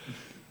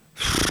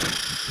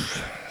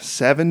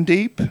 7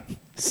 deep.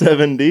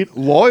 7 deep?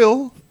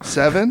 Loyal.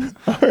 7.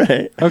 All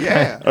right. Okay.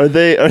 Yeah. Are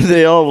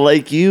they all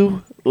like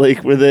you?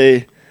 Like, were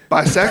they...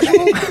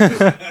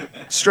 Bisexual?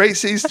 Straight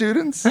C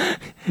students?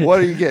 What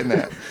are you getting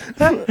at?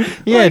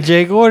 Yeah,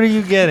 Jake, what are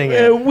you getting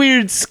at?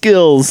 Weird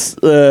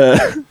skills.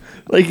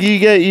 Like you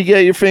got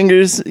your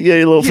fingers, you got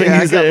your little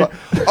fingers there.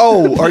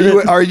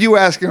 Are you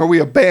asking, are we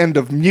a band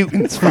of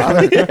mutants,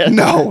 Father? Yeah.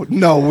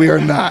 No, we are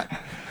not.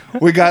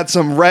 We got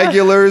some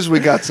regulars, we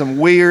got some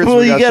weirds, well,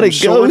 we got some a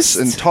shorts ghost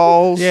and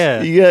talls.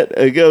 Yeah. You got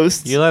a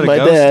ghost. You let a my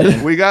ghost dad.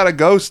 in. We got a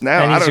ghost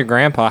now. And he's your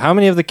grandpa. How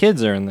many of the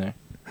kids are in there?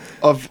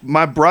 Of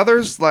my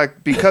brothers,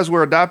 like, because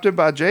we're adopted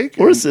by Jake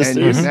or and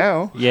sisters you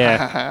now.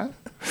 Yeah.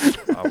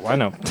 Oh, I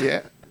know.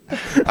 Yeah.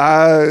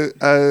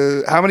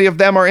 How many of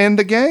them are in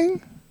the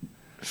gang?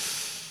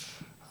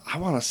 I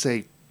want to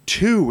say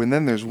 2, and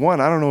then there's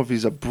one. I don't know if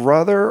he's a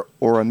brother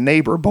or a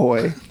neighbor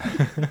boy,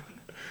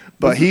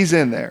 but he's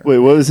in there. Wait,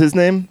 what was his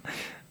name?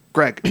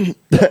 Greg.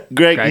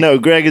 Greg. No,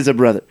 Greg is a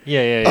brother.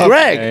 Yeah.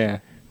 Greg. Yeah.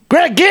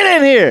 Greg, get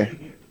in here.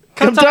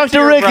 Come talk to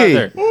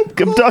Ricky.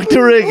 Come talk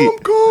to Ricky. I'm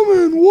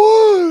coming.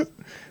 What?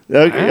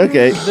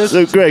 Okay.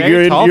 So, Greg,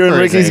 you're in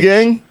Ricky's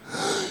gang?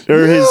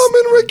 Or yeah, I'm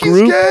in Ricky's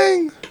group?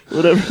 gang.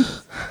 Whatever.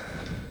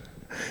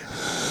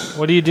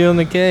 What do you do in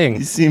the gang?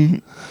 You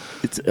seem...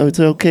 It's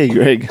okay,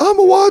 Greg. I'm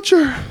a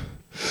watcher.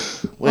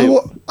 Wait.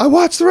 I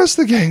watch the rest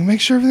of the gang,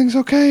 make sure everything's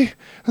okay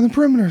on the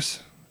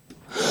perimeters.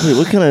 Wait,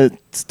 what kind of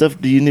stuff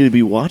do you need to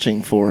be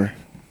watching for?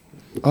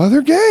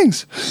 Other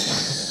gangs.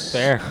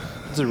 Fair.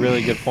 That's a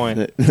really good point.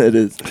 That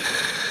is.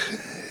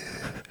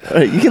 All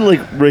right, you can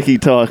let Ricky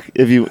talk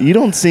if you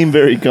don't seem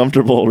very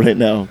comfortable right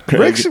now.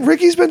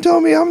 Ricky's been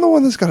telling me I'm the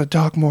one that's got to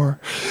talk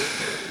more.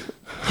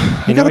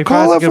 You got to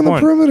call out from the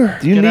perimeter.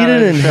 Do you need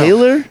an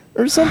inhaler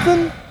or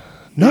something?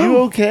 No. Are you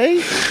okay?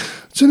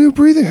 It's a new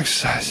breathing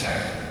exercise.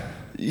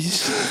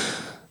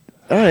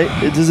 All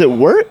right. Does it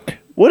work?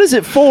 What is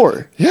it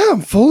for? Yeah,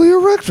 I'm fully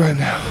erect right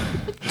now.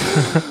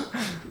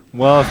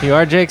 Well, if you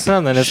are Jake's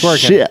son, then it's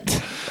working.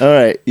 Shit. All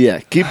right.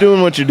 Yeah. Keep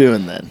doing what you're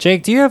doing then.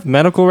 Jake, do you have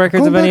medical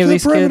records of any of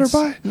these kids?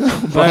 Bye. No.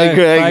 Bye,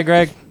 Greg. Bye,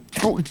 Greg.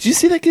 Oh, did you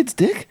see that kid's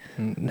dick?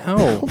 No.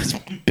 It was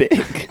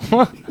big.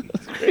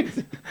 That's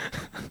crazy.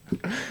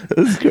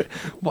 That's great.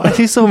 Why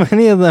do so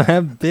many of them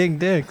have big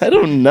dicks? I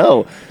don't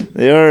know.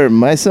 They are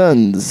my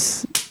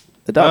sons.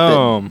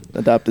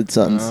 Adopted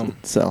sons.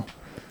 So,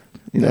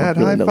 Dad,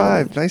 really high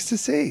five. Nice to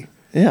see.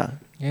 Yeah.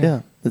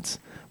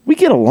 We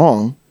get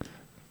along.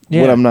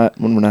 Yeah. When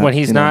we're not. When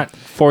he's not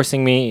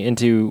forcing me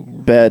into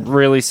bed,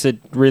 really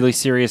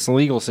serious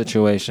legal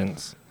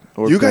situations.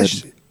 Or you bed.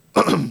 Guys.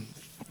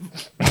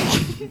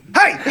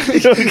 Hey,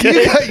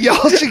 okay?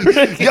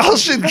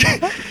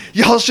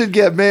 y'all should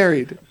get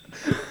married.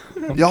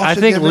 I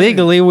think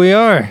legally we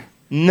are.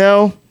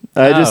 No,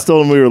 I just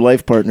told him we were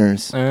life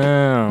partners.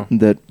 Oh,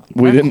 that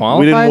we didn't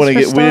want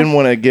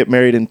to get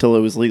married until it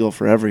was legal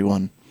for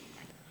everyone.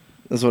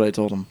 That's what I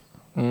told him.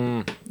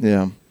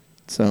 Yeah,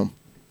 so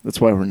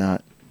that's why we're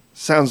not.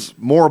 Sounds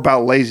more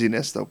about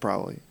laziness, though,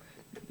 probably.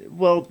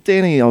 Well,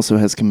 Danny also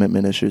has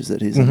commitment issues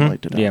that he doesn't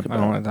like to talk about. I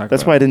don't want to talk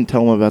That's why I didn't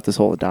tell him about this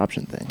whole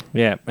adoption thing.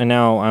 Yeah, and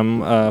now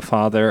I'm a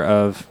father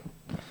of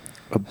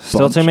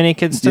still too many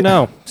kids to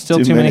know.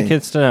 Still too many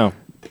kids to know.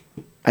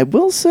 I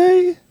will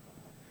say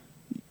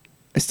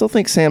I still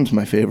think Sam's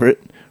my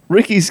favorite.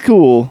 Ricky's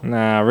cool.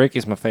 Nah,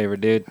 Ricky's my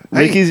favorite, dude.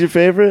 Hey, Ricky's your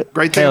favorite?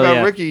 Great thing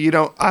about Ricky, I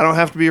don't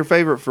have to be your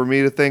favorite for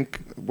me to think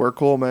we're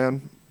cool,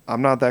 man.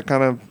 I'm not that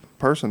kind of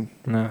person.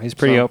 No, he's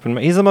pretty open.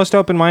 He's the most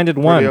open-minded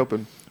one. Pretty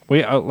open.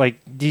 We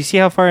do you see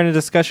how far into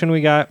discussion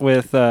we got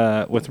with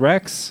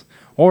Rex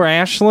or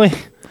Ashley?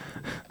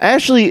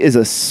 Ashley is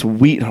a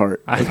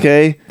sweetheart,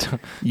 okay?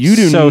 You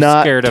do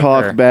not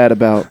talk bad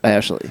about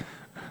Ashley.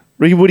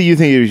 Ricky, what do you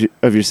think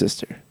of your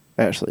sister,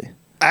 Ashley?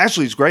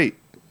 Ashley's great.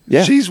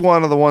 Yeah. She's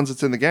one of the ones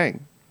that's in the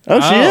gang. Oh,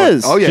 she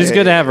is? Oh, yeah. She's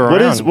good to have her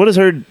around. What is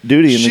her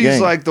duty in the gang?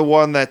 She's like the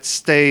one that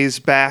stays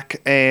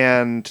back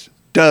and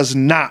does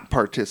not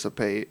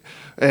participate.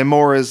 And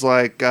more is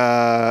like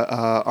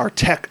our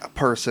tech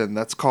person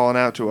that's calling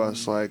out to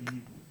us like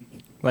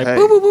hey,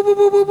 boop, boop, boop,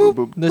 boop, boop, boop,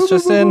 boop. This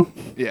just in?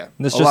 Yeah.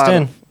 This just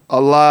in. A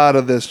lot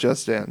of this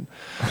just in,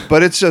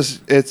 but it's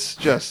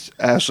just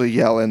Ashley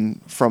yelling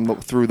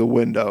through the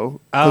window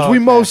because we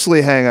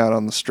mostly hang out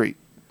on the street.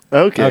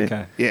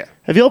 Okay. Yeah.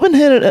 Have you all been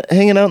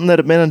hanging out in that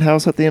abandoned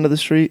house at the end of the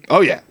street?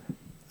 Oh yeah.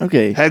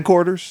 Okay.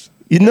 Headquarters.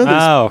 You know this?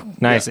 Oh,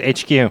 nice. Yeah.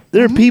 HQ.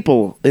 There are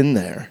people in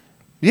there.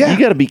 Yeah. You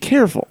got to be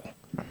careful.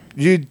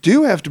 You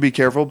do have to be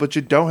careful, but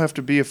you don't have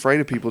to be afraid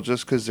of people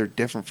just because they're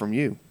different from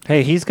you.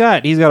 Hey, he's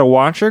got a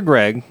watcher,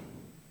 Greg.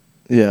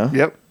 Yeah.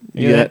 Yep.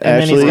 Yeah,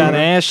 and then he's got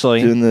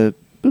Ashley doing the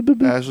boop, boop,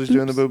 boop. Ashley's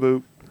doing the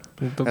boo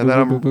boop,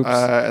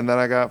 and then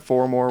I got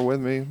 4 more with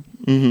me.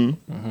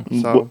 Mm-hmm.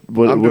 So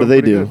what do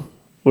they do? Good.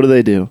 What do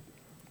they do?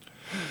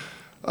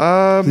 You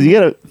got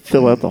to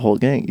fill out the whole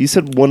gang. You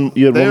said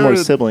you had one more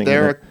sibling.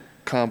 They're a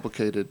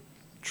complicated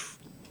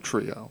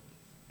trio.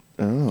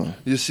 Oh.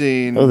 You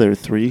seen? Oh, there are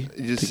 3.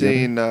 You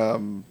seen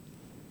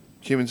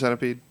Human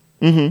Centipede?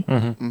 Mm-hmm.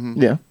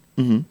 Mm-hmm. Yeah.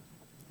 Mm-hmm.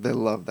 They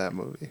love that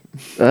movie.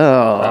 Oh,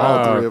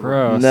 all 3 of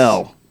them.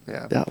 No.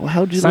 Yeah.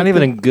 How'd you? It's not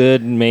even a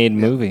good made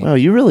movie. Wow,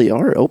 you really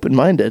are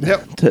open-minded.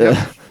 Yep.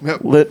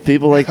 Let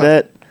people like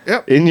that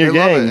in your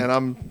gang. Love it.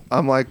 And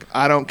I'm like,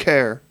 I don't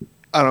care.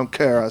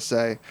 I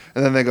say,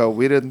 and then they go,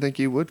 we didn't think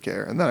you would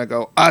care, and then I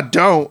go, I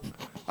don't.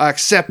 I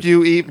accept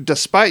you even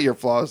despite your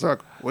flaws. They're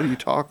like, what are you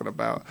talking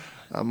about?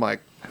 I'm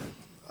like,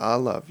 I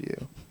love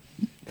you.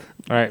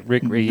 All right,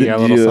 Rick, you got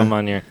a little something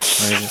on your.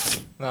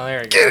 Oh,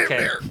 there you go.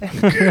 Okay.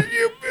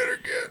 You better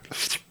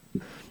get.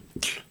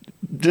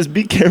 Just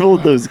be careful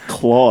with those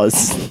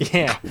claws.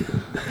 Yeah.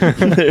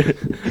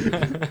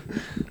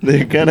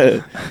 They're kind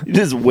of, you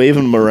just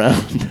waving them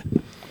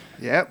around.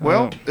 Yeah,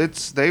 well,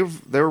 they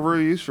were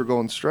really used for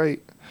going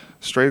straight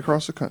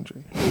across the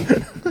country.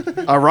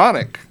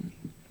 Ironic.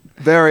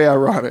 Very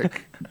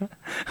ironic.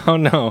 Oh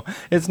no,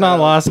 it's not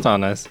lost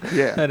on us.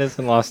 Yeah. That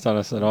isn't lost on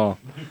us at all.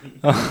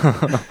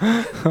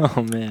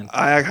 Oh man.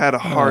 I had a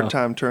hard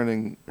time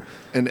turning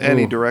in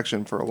any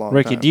direction for a long time.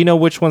 Ricky, do you know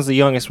which one's the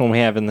youngest one we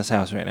have in this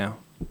house right now?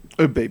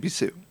 Baby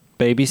Sue.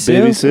 Baby Sue?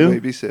 Baby Sue?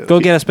 Baby Sue. Go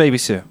get us Baby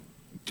Sue.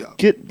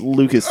 Get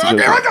Lucas to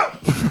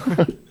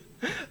go.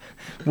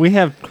 We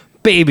have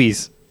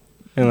babies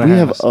in the house. We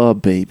have a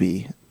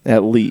baby,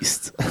 at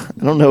least. I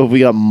don't know if we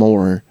got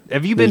more.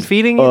 Have you been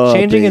feeding it,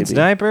 changing its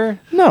diaper?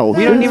 No.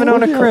 We don't even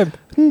own a crib.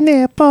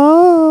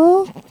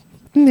 Nipple.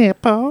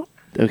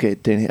 Okay,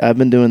 Danny, I've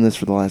been doing this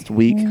for the last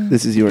week.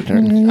 This is your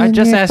turn. I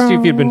just asked you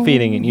if you'd been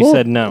feeding it. You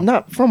said no.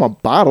 Not from a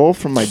bottle,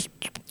 from my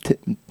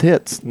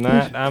tits.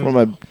 From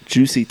my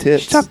juicy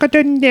tits. Suck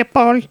the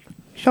nipple.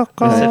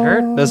 Does it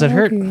hurt? Does it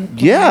hurt?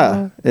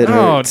 Yeah, it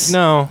hurts. Oh,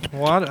 no.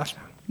 What?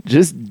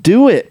 Just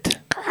do it.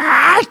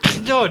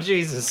 Oh,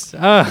 Jesus.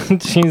 Oh,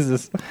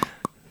 Jesus.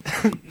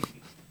 How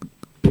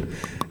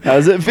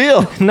does it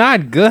feel?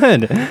 Not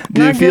good.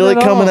 Do you feel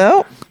it coming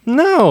out?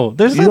 No,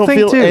 there's you nothing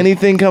don't feel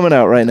anything coming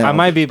out right now. I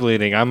might be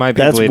bleeding.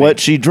 That's what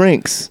she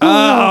drinks.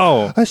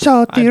 Oh, a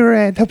salty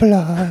red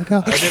blood.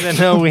 I didn't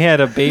know we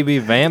had a baby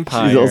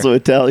vampire. She's also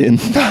Italian.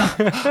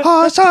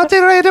 Oh, salty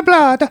red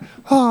blood.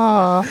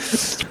 Oh,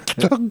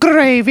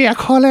 gravy. I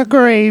call it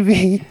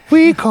gravy.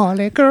 We call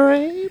it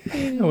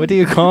gravy. What do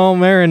you call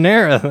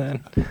marinara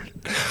then?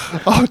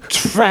 Oh,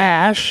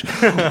 trash.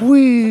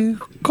 We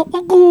go,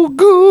 go,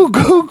 go,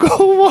 go, go.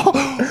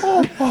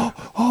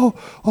 Oh.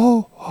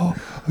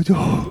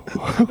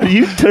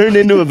 You turned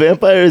into a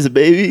vampire as a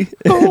baby?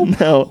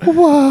 No.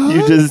 What?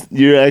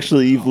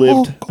 You've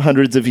lived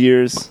hundreds of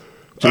years.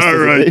 All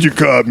right, you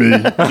caught me.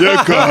 You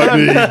caught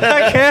me.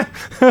 I can't.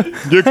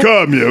 You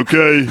caught me,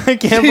 okay? I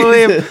can't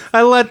believe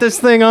I let this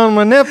thing on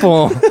my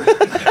nipple.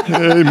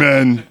 Hey,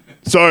 man.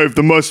 Sorry if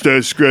the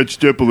mustache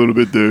scratched you up a little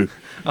bit there.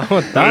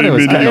 I thought it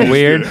was kind of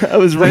weird. I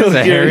was really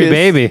a hairy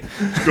baby.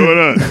 What's going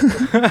on?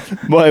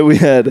 Why we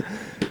had,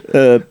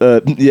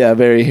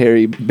 very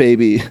hairy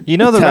baby. You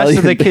know, the rest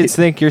of the kids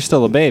think you're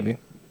still a baby.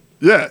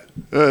 Yeah,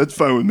 that's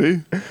fine with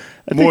me.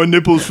 More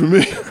nipples for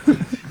me.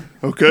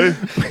 Okay?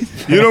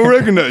 You don't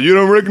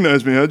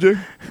recognize me, huh, Jake?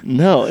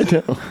 No, I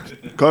don't.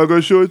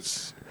 Cargo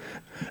shorts?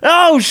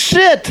 Oh,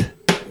 shit!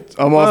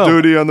 I'm off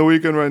duty on the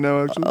weekend right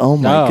now, actually. Oh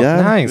my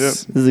god! Nice. Yep.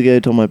 This is the guy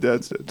who told my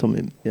dad's dead. Told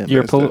me. Yeah,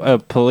 you're a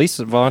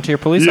volunteer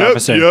police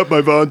officer. Yep,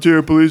 I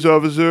volunteer police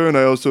officer, and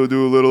I also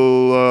do a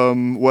little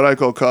what I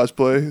call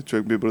cosplay,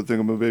 trick people to think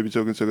I'm a baby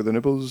token suck at the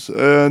nipples,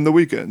 and the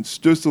weekends,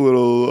 just a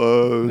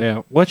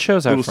little. What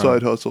show's that from? Little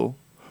side hustle.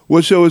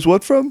 What show is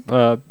what from?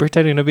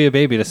 Pretending to be a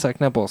baby to suck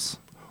nipples.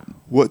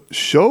 What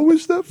show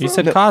is that from? You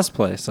said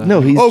cosplay. So.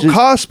 No, he's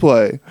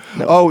cosplay.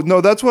 No. Oh,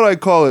 no, that's what I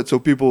call it, so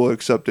people will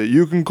accept it.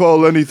 You can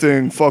call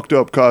anything fucked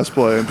up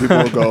cosplay, and people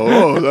will go,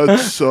 oh,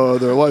 that's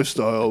their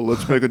lifestyle.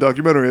 Let's make a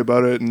documentary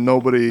about it, and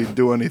nobody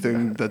do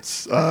anything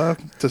that's to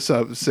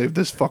save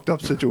this fucked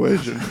up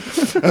situation.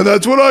 And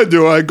that's what I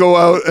do. I go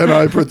out and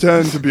I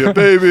pretend to be a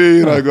baby,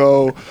 and I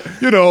go,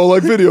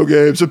 like video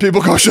games, and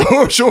people go, sure.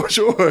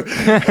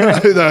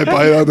 And I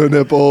bite on their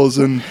nipples,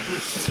 and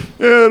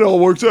it all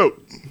works out.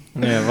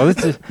 Yeah, well,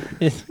 it's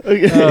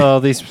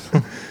these.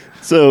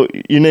 So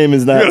your name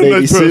is not Baby Sue. You got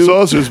a nice pair of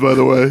saucers, by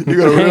the way. You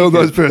got a real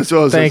nice pair of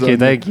saucers.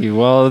 Thank you.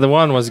 Well, the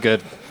one was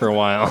good for a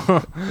while.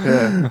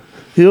 Yeah,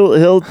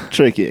 he'll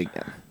trick you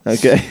again.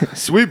 Okay.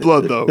 Sweet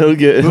blood though. He'll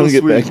get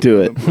back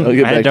to it. I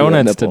had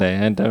donuts today. I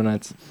had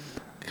donuts.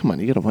 Come on,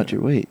 you gotta watch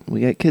your weight.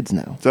 We got kids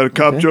now. Is that a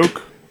cop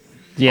joke?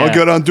 Yeah. I'll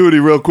get on duty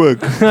real quick.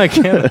 I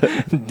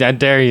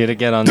dare you to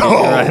get on duty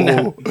right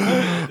now.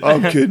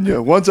 I'm kidding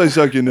you. Once I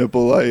suck your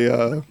nipple,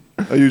 I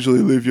usually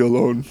leave you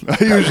alone.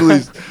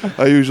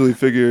 I usually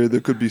figure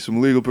there could be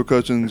some legal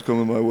repercussions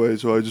coming my way,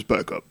 so I just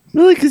back up.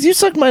 Really? Because you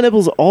sucked my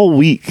nipples all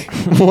week.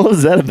 What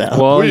was that about?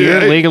 Well,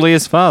 you're legally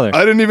his father.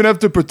 I didn't even have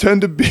to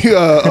pretend to be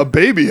a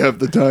baby half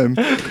the time.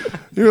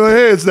 You're like,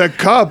 hey, it's that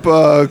cop.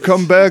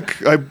 Come back.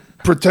 I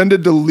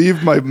pretended to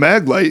leave my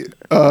mag light.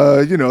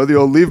 The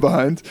old leave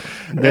behind.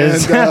 And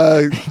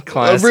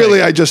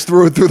really, I just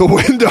threw it through the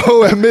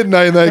window at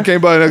midnight, and then I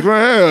came by and I go,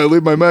 hey, I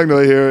leave my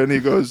Magnolia here. And he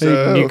goes,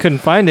 you couldn't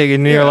find it,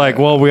 and you're like,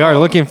 well, we are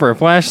looking for a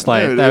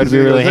flashlight. That would be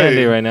really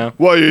handy right now.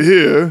 While you're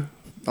here,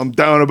 I'm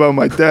down about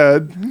my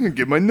dad.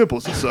 Give my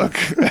nipples a suck.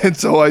 And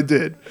so I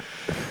did.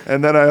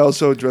 And then I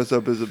also dress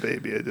up as a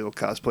baby. I did a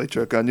cosplay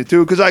trick on you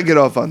too, because I get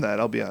off on that.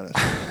 I'll be honest.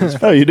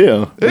 Oh, you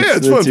do? Yeah,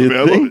 it's fun for me.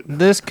 I love it.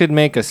 This could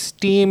make a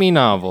steamy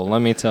novel.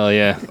 Let me tell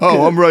you.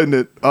 Oh, I'm writing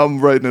it. I'm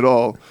writing it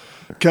all.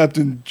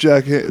 Captain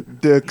Jack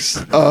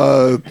Dick's.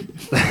 Well,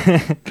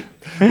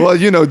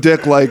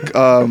 Dick like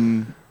a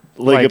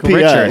PI.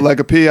 Richard. Like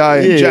a PI,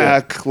 and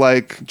Jack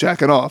like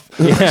jacking off.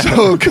 Yeah.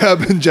 So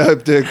Captain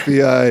Jack Dick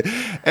PI,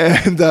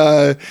 and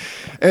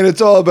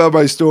it's all about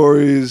my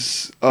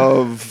stories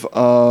of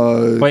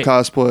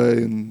cosplay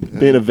and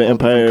being a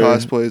vampire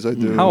cosplays I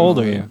do. How old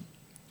are you?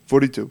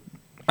 42.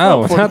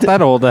 Oh, it's not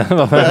that old of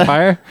a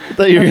vampire. I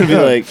thought you were gonna be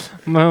like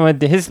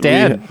his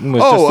dad.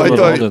 Was I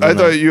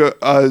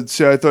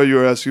thought you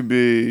were asking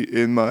me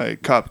in my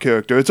cop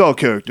character. It's all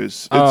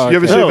characters. You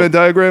ever see a Venn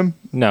diagram?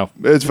 No,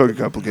 it's fucking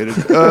complicated.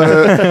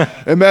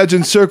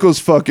 Imagine circles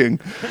fucking.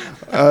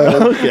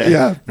 Okay.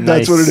 Yeah,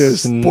 that's what it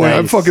is. Boy,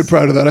 I'm fucking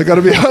proud of that. I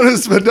gotta be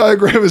honest. Venn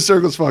diagram is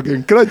circles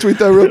fucking. Can I tweet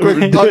that real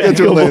quick? I'll get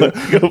to it later.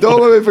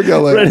 Don't let me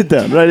forget later. Write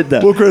it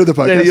down. We'll credit the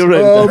podcast. Yeah, you'll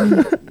write it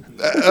down.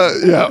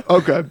 Yeah,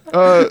 okay.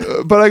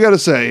 But I gotta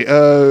say,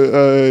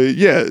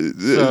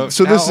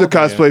 so this is a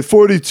cosplay.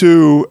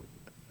 42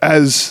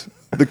 as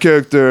the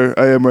character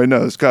I am right now,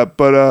 this cop.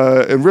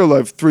 But in real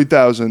life,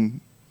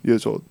 3,000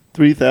 years old.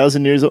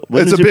 3,000 years old.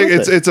 It's a big.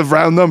 It's a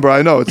round number.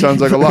 I know. It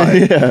sounds like a lie.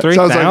 Yeah. It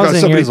sounds like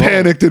somebody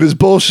panicked and is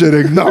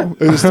bullshitting. No,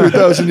 it was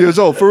 3,000 years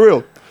old for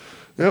real.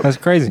 Yep. That's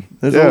crazy.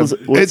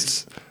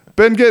 It's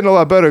been getting a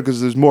lot better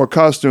because there's more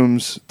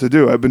costumes to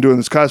do. I've been doing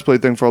this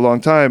cosplay thing for a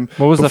long time.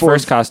 What was the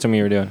first costume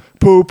you were doing?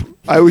 Poop.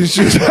 I used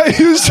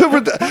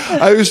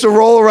to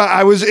roll around.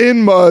 I was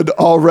in mud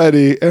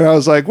already, and I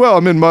was like, "Well,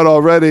 I'm in mud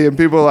already." And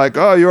people are like,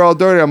 "Oh, you're all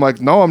dirty." I'm like,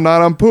 "No, I'm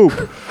not. I'm poop."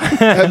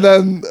 And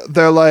then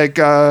they're like,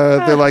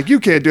 "You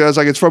can't do it." I was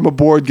like, "It's from a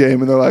board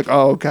game," and they're like,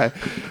 "Oh, okay."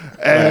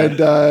 And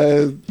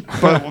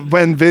but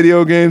when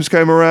video games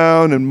came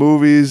around and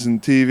movies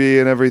and TV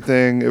and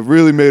everything, it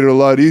really made it a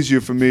lot easier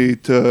for me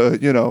to,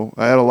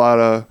 I had a lot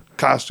of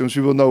costumes.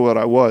 People know what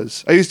I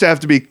was. I used to have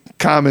to be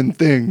common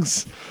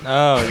things.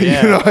 Oh,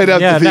 yeah. I'd have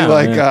to be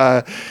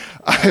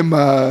I'm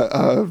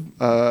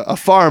a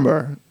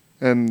farmer.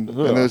 And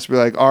they'd just be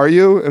like, "Are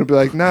you?" And it'd be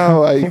like,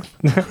 "No, I'm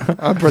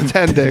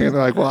pretending." And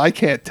they're like, "Well, I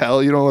can't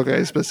tell. You don't look like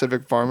a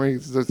specific farmer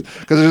because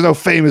there's no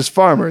famous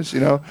farmers.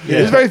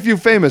 There's very few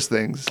famous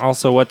things."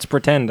 Also, what's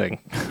pretending?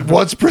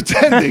 What's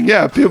pretending?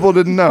 Yeah, people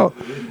didn't know.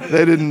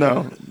 They didn't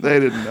know.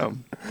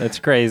 That's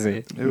crazy.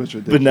 It was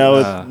ridiculous. But now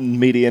with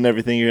media and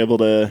everything, you're able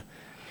to,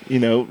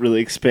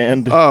 really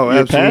expand. Oh,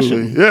 your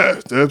absolutely.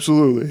 Passion. Yeah,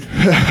 absolutely.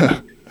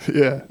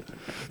 Yeah,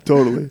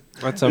 totally.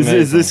 That's amazing.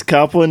 Is this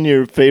cop one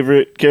your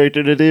favorite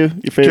character to do?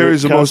 Your favorite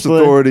carries the most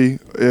authority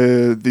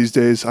these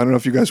days. I don't know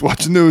if you guys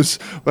watch the news,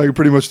 but I can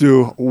pretty much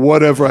do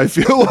whatever I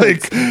feel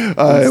like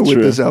with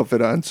this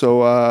outfit on.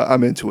 So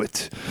I'm into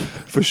it,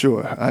 for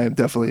sure. I am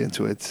definitely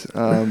into it.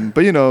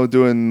 But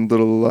doing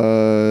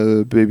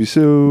little Baby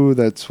Sue,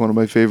 that's one of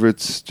my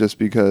favorites, just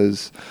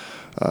because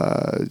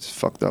It's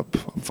fucked up.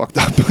 I'm fucked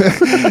up.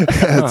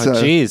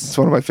 Jeez. It's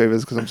one of my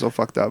favorites because I'm so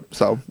fucked up.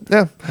 So,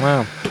 yeah.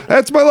 Wow.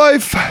 That's my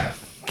life.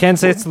 Can't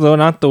say it's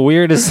not the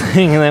weirdest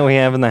thing that we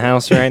have in the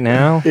house right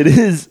now. It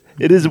is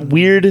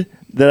weird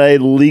that I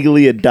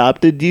legally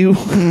adopted you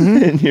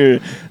and you're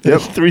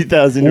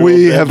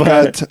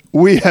 3,000-year-old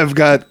we have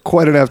got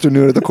quite an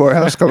afternoon at the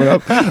courthouse coming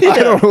up. I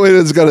don't know,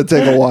 it's going to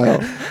take a while.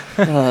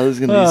 Oh, there's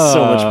going to be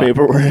so much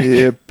paperwork.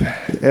 Yep,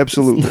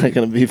 absolutely. It's not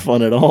going to be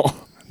fun at all.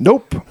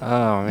 Nope.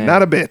 Oh, man.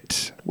 Not a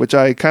bit, which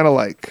I kind of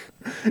like.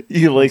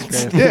 You like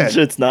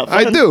shit's not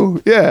fun? I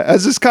do, yeah.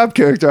 As this cop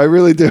character, I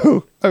really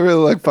do. I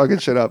really like fucking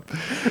shit up.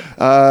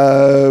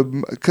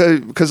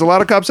 Because a lot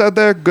of cops out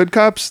there, good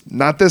cops,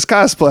 not this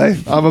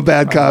cosplay. I'm a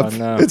bad cop.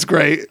 No. It's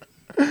great.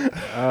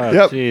 Oh,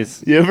 yep.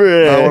 Jeez. You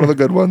ever one of the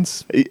good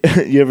ones.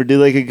 You ever do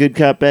like a good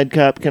cop, bad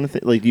cop kind of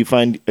thing? Like, do you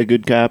find a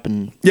good cop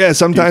and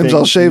sometimes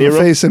I'll shave a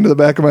face into the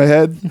back of my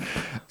head,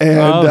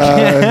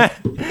 and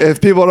if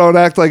people don't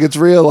act like it's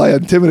real, I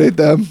intimidate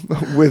them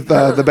with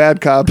the bad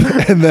cop,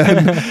 and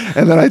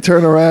then I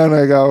turn around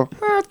and I go,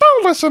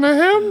 don't listen to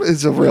him.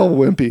 It's a real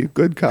wimpy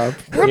good cop.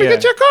 Let me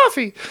get your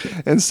coffee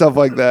and stuff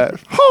like that.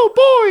 Oh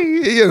boy,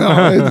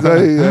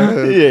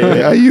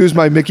 I use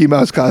my Mickey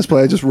Mouse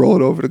cosplay. I just roll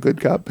it over to good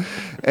cop.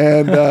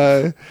 And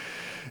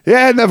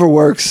it never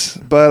works,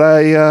 but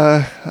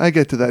I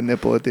get to that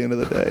nipple at the end of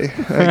the day.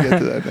 I get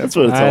to that nipple. That's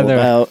what it's all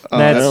about.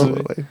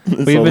 Absolutely.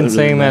 We've been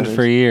saying that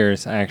for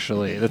years,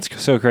 actually. That's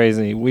so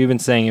crazy. We've been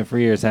saying it for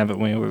years, haven't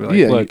we? We're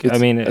like, look, I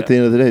mean, at the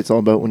end of the day, it's all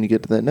about when you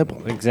get to that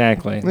nipple.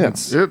 Exactly. Yeah.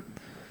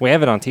 We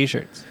have it on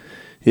T-shirts.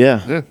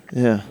 Yeah.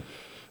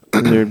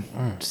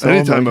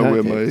 Anytime I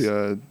wear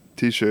my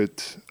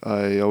T-shirt,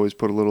 I always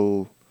put a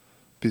little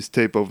piece of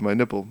tape over my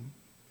nipple.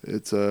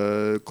 It's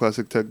a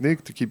classic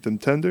technique to keep them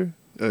tender.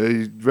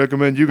 I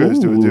recommend you guys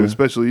do it too,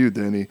 especially you,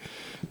 Danny.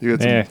 You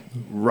got some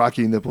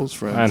rocky nipples,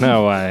 friends. I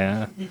know.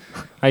 I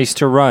used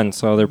to run,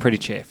 so they're pretty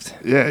chafed.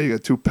 Yeah, you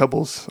got 2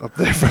 pebbles up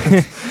there,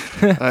 friends.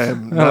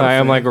 I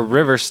am like a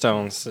river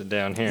stone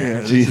down here.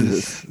 Yeah,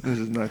 Jesus, this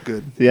is not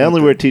good. Yeah, I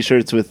only wear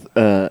T-shirts with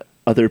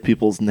other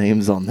people's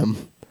names on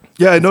them.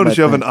 Yeah, I noticed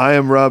you have an I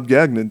Am Rob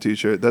Gagnon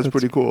T-shirt. That's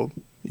pretty cool.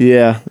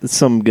 Yeah, it's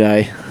some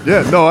guy.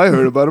 Yeah, no, I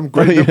heard about him.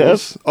 Great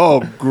nipples.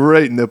 Oh,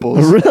 great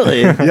nipples.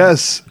 Really?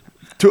 Yes.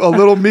 A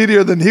little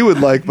meatier than he would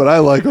like, but I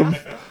like them.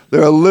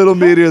 They're a little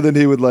meatier than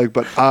he would like,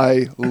 but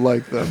I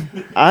like them.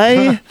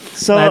 I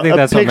saw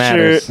a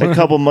picture a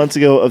couple months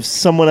ago of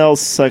someone else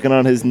sucking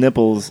on his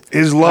nipples.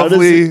 His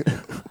lovely,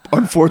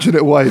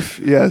 unfortunate wife.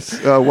 Yes,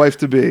 wife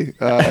to be.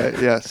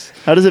 Yes.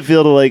 How does it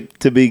feel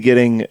to be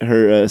getting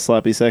her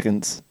sloppy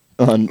seconds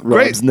on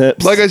Rob's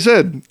nips? Like I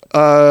said,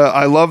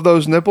 I love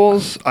those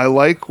nipples. I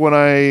like when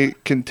I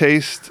can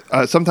taste.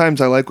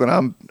 Sometimes I like when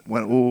I'm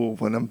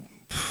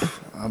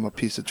a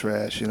piece of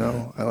trash, you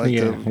know. I like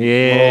the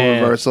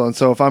role reversal, and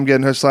so if I'm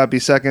getting her sloppy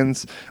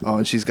seconds,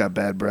 and she's got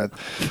bad breath.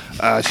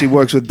 She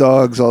works with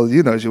dogs.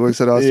 She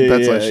works at Austin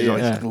Pets Life. She's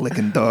always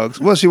licking dogs.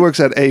 Well, she works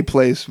at a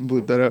place.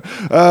 Bleep that out.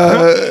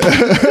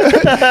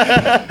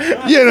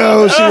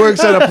 She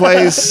works at a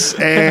place,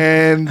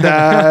 and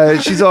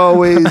she's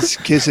always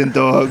kissing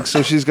dogs.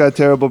 So she's got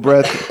terrible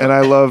breath, and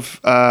I love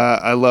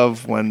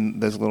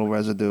when there's a little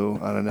residue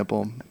on a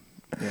nipple.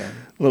 Yeah,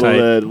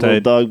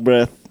 little dog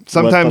breath.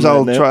 Sometimes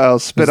I'll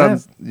spit on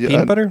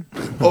peanut butter.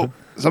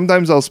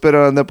 Sometimes I'll spit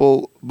on a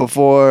nipple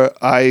before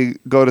I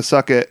go to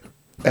suck it,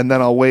 and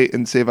then I'll wait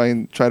and see if I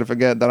can try to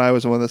forget that I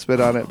was the one that spit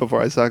on it before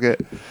I suck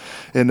it.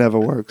 It never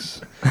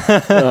works.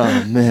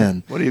 Oh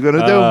man, what are you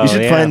gonna do? You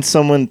should find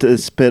someone to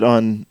spit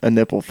on a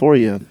nipple for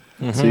you,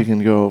 so you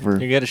can go over.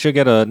 Should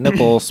get a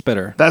nipple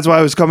spitter. That's why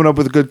I was coming up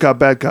with a good cop,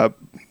 bad cop,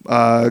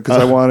 because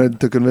I wanted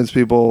to convince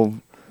people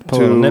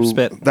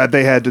that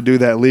they had to do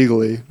that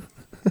legally.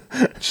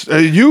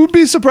 You'd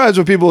be surprised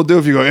what people will do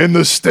if you go in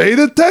the state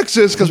of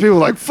Texas, because people are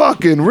like,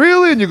 fucking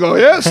really? And you go,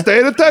 yeah,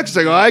 state of Texas.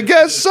 I go, I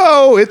guess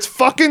so. It's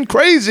fucking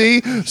crazy.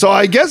 So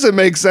I guess it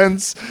makes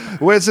sense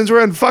since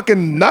we're in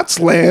fucking nuts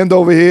land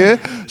over here.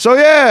 So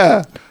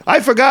yeah, I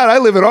forgot I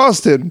live in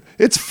Austin.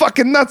 It's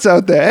fucking nuts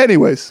out there.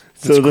 Anyways.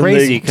 It's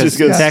crazy because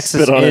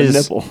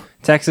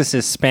Texas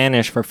is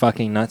Spanish for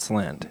fucking nuts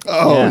land.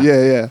 Oh,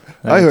 yeah.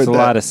 I heard that. Makes a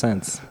lot of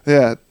sense.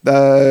 Yeah.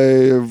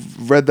 I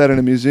read that in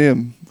a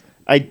museum.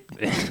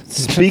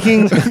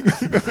 Speaking.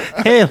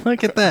 Hey,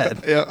 look at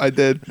that. Yeah, I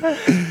did.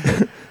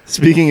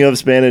 Speaking of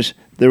Spanish,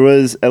 there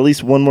was at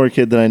least one more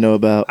kid that I know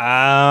about.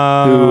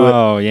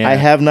 I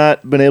have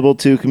not been able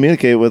to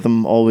communicate with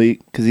him all week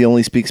because he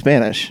only speaks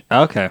Spanish.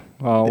 Okay.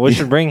 Well, we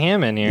should bring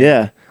him in here.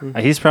 Yeah.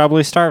 He's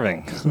probably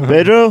starving.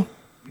 Pedro?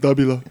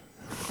 Davila.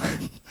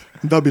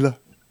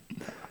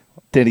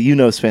 Danny, you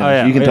know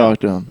Spanish. You can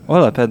talk to him.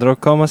 Hola, Pedro.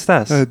 ¿Cómo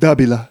estás?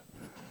 Davila.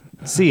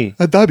 Sí.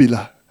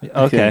 Davila.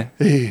 Okay.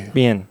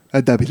 Bien.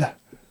 Davila.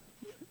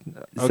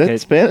 Okay.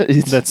 That's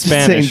Spanish. That's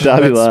Spanish.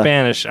 That's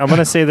Spanish. I'm going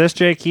to say this,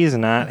 Jake. He's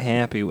not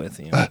happy with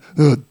you.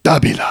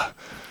 Davila.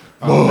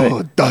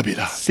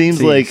 Davila.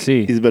 Seems like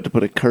he's about to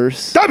put a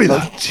curse.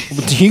 Davila.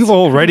 You've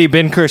already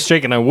been cursed,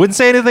 Jake, and I wouldn't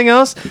say anything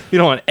else. You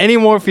don't want any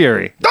more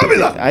fury.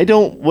 Davila. I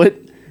don't. What?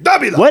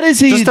 Dábila. What is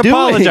he Just doing?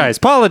 apologize.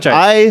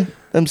 I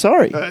am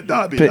sorry.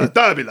 Dábila.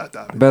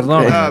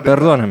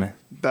 Perdóname.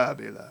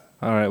 Dábila.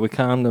 All right, we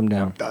calmed him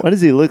down. Why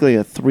does he look like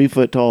a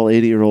 3-foot-tall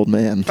 80-year-old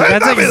man?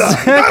 That's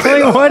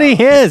exactly what he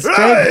is,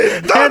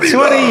 Jake. That's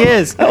what he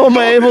is. How am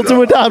I able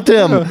to adopt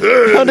him?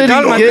 How did he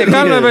get here?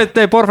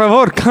 Cálmate, por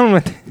favor,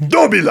 cálmate.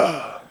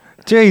 Dábila.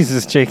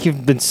 Jesus, Jake,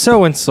 you've been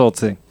so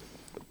insulting.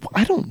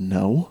 I don't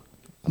know.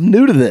 I'm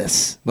new to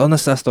this. ¿Dónde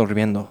estás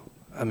durmiendo,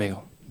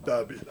 amigo?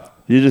 Dábila.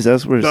 You just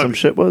asked where some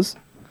shit was?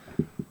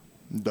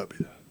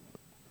 Dábila.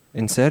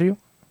 En serio?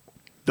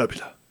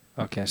 Dábila.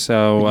 Okay,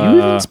 so... you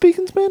even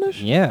speaking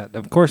Spanish? Yeah,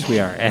 of course we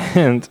are.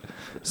 And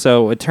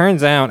so it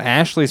turns out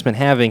Ashley's been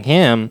having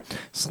him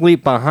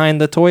sleep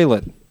behind the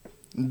toilet.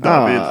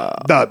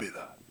 Dábila.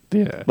 Dábila.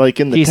 Yeah.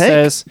 Like in the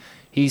tank?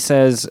 He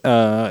says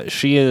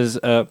she is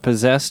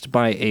possessed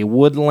by a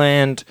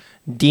woodland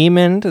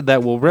demon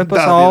that will rip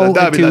us all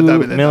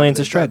into millions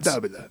of shreds.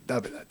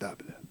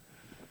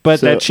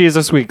 But that she is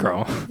a sweet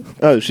girl.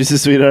 Oh, she's a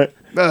sweetheart?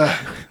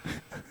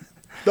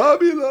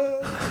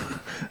 Dábila.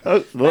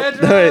 Oh, well, all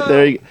right,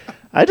 there you go.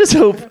 I just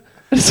hope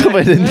I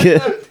didn't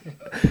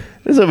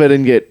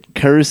get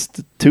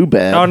cursed too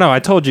bad. Oh no, I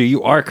told you,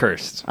 you are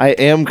cursed. I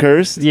am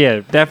cursed?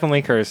 Yeah,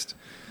 definitely cursed.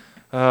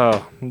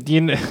 Oh,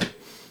 you know.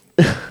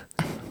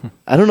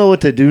 I don't know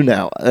what to do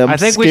now. I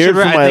think we should.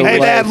 Hey,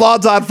 Dad,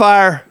 Laud's on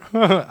fire.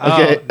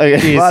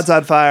 Okay. Laud's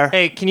on fire.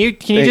 Hey, can you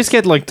just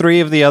get like 3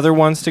 of the other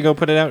ones to go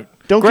put it out?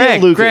 Don't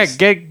get Lucas.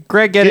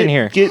 Greg, get in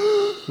here.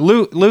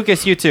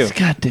 Lucas, you too.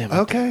 God damn it.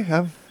 Okay,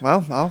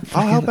 well, I'll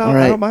help out.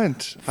 Right. I don't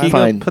mind.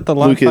 Fine. Put the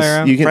log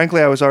fire out.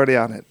 Frankly, I was already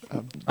on it.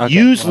 Okay,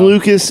 use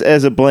Lucas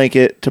as a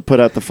blanket to put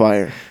out the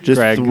fire. Just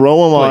Greg,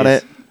 throw him on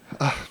please.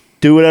 it.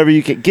 Do whatever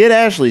you can. Get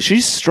Ashley.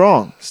 She's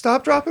strong.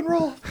 Stop, drop, and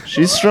roll.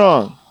 She's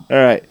strong. All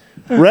right.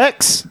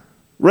 Rex.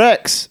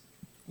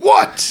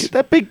 What? Get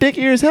that big dick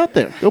of yours out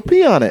there. Go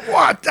pee on it.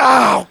 What?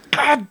 Oh,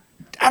 God.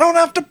 I don't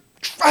have to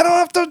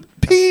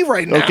pee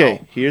right now.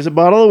 Okay, here's a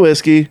bottle of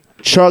whiskey.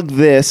 Chug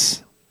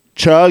this.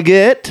 Chug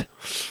it.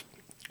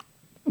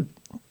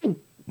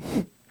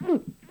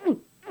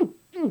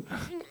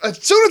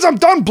 As soon as I'm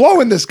done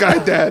blowing this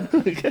guy, Dad.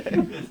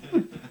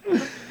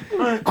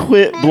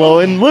 Quit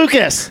blowing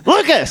Lucas.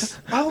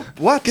 Oh,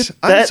 what?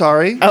 I'm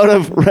sorry. Out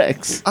of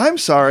Rex. I'm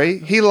sorry.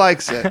 He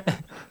likes it.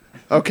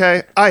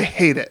 Okay? I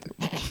hate it.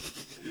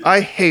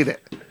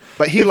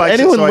 But he likes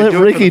it, so I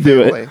do Ricky it for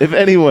the family. If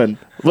anyone,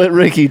 let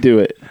Ricky do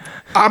it.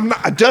 I'm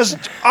not just.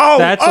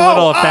 That's a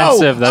little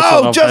offensive.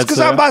 Just because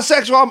I'm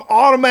bisexual, I'm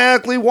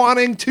automatically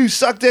wanting to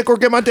suck dick or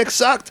get my dick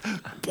sucked.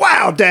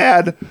 Wow,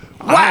 Dad.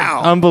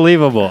 Wow.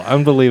 Unbelievable.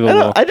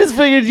 I just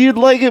figured you'd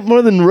like it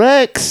more than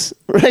Rex.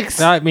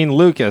 I mean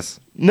Lucas.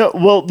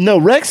 No,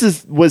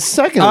 Rex was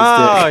sucking his dick.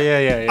 Oh,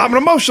 yeah. I'm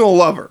an emotional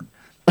lover.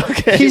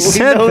 Okay, he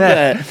said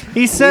that.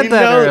 He said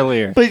that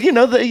earlier. But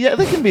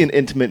that can be an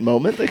intimate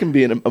moment. That can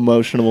be an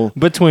emotional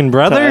between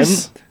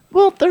brothers. Time.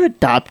 Well, they're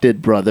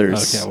adopted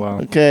brothers. Okay,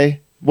 well.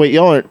 Okay. Wait,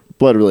 y'all aren't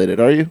blood related,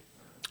 are you?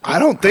 I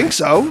don't think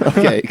so.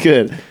 Okay,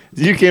 good.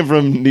 You came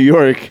from New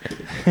York.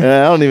 I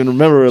don't even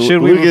remember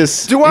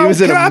Lucas. He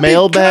was in a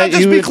mailbag.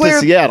 He went to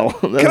Seattle.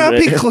 Can I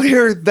be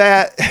clear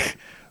that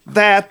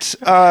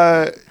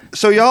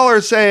so y'all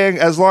are saying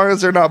as long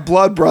as they're not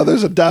blood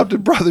brothers,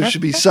 adopted brothers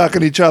should be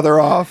sucking each other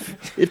off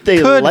if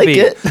they like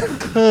it.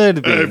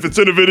 Could be. If it's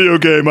in a video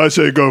game, I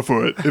say go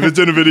for it. If it's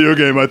in a video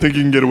game, I think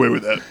you can get away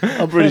with that.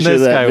 I'm pretty sure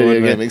that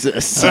video game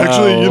exists.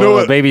 Actually, you know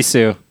what? Baby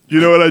Sue. You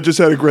know what? I just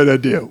had a great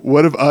idea.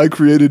 What if I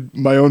created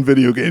my own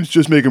video games?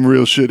 Just make them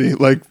real shitty,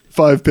 like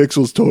 5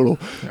 pixels total.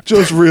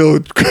 Just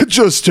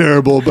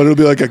terrible. But it'll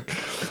be like a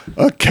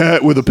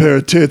cat with a pair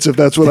of tits if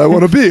that's what I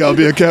want to be. I'll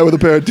be a cat with a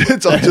pair of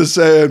tits. I'll just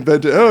say, I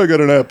got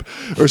an app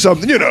or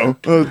something. I'm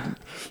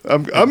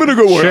gonna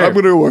go work. Sure. I'm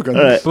gonna work on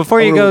this.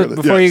 Before you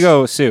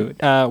go, Sue.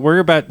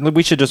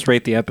 We should just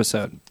rate the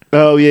episode.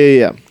 Oh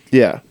yeah.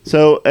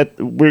 So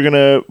we're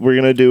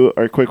gonna do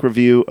our quick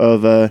review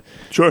of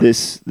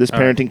this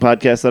parenting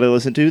podcast that I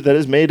listen to that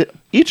has made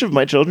each of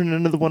my children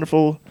into the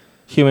wonderful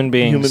human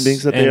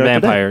beings that they are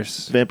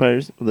vampires. Today.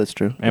 Vampires. Well, that's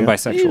true. And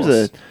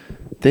bisexuals.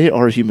 They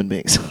are human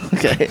beings.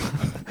 Okay.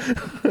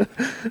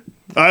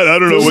 I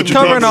don't know what you're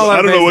talking about.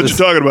 I don't know what you're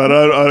talking about.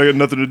 I got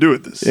nothing to do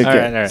with this.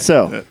 Okay. All right.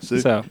 So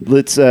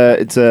let's.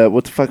 It's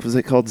what the fuck was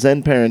it called?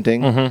 Zen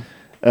parenting.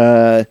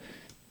 Mm-hmm.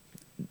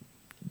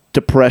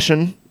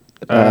 Depression.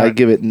 I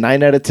give it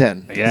 9 out of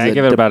 10. Yeah, I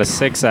give it about a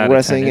 6 out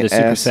of 10. It's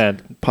super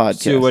sad. Podcast.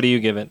 Sue, what do you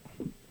give it?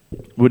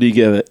 What do you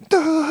give it?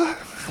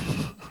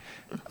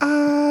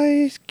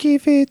 I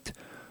give it.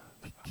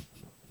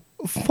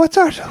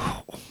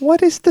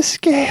 What is the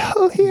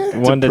scale here?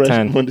 1 to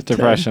 10. 1 to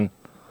Depression. 10.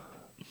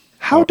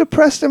 How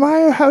depressed am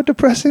I, or how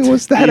depressing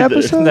was that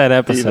episode? That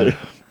episode.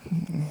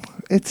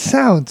 It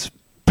sounds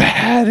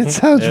bad. It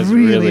sounds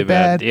really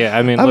bad. Yeah,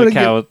 I mean, look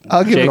how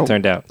Jake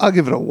turned out. I'll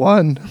give it a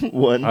 1.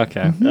 1?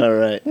 Okay. Mm-hmm. All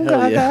right.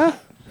 Hell yeah.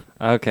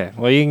 Okay.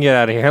 Well, you can get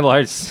out of here,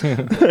 Lars.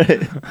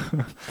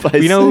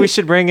 You know who we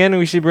should bring in?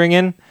 We should bring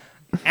in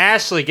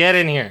Ashley. Get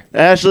in here.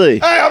 Ashley.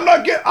 Hey, I'm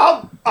not getting.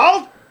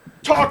 I'll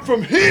talk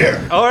from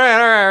here. All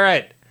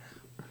right.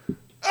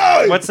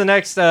 What's the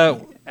next?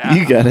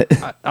 You got it.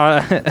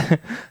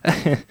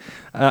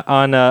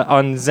 On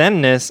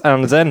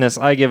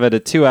Zenness, I give it a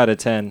 2 out of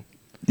 10.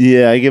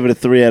 Yeah, I give it a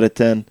 3 out of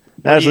 10.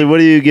 Ashley, what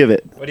do you give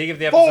it? What do you give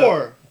the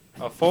episode?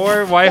 4. A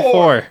 4? Why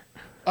 4?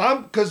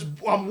 Because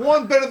I'm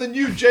one better than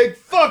you, Jake.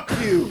 Fuck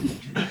you.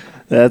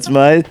 That's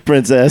my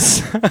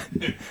princess.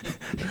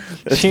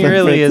 She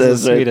really is the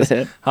sweetest.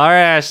 All right,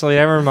 Ashley,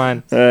 never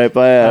mind. All right,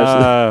 bye,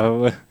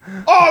 Ashley.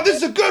 Oh, this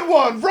is a good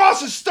one.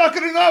 Ross is stuck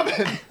in an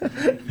oven.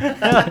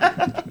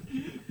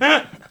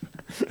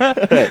 All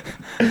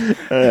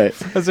right.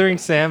 Let's bring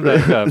Sam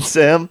back up.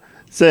 Sam.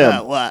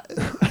 What?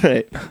 All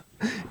right.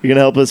 You're going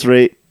to help us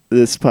rate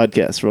this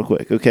podcast real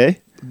quick,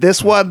 okay?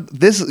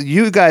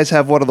 You guys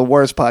have one of the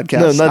worst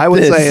podcasts. No, not I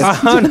would this. say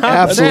it's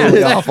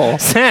absolutely awful.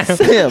 Sam,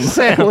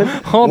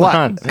 hold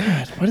on.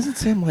 God, why doesn't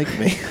Sam like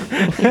me?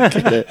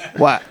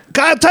 What?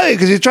 Gotta tell you,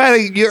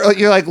 because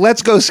you're like,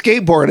 let's go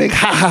skateboarding.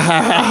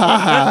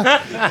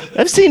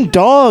 I've seen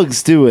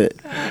dogs do it.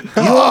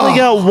 You only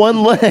got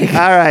one leg.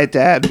 All right,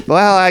 Dad.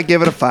 Well, I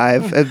give it a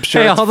 5. I'm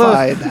sure it's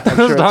fine.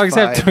 Those dogs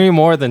have 3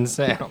 more than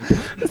Sam.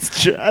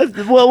 That's true.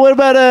 Well, what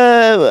about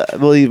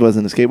well, he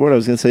wasn't a skateboarder. I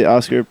was going to say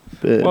Oscar.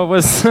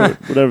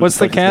 What's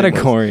the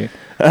category?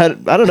 I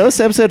don't know.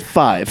 Sam said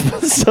 5,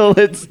 so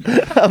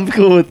I'm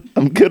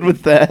good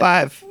with that.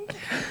 5.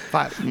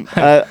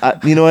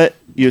 You know what?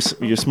 You're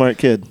a smart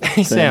kid.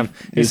 Hey, Sam.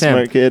 You're a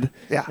smart kid.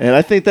 Yeah. And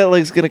I think that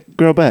leg's gonna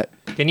grow back.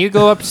 Can you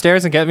go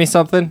upstairs and get me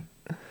something?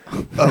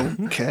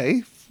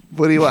 Okay.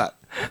 What do you want?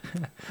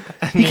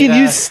 You can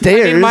use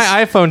stairs. I need my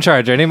iPhone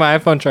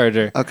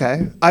charger.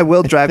 Okay. I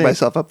will drag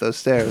myself up those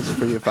stairs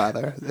for you,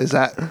 Father.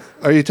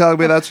 Are you telling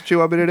me that's what you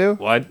want me to do?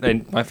 What?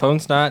 My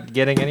phone's not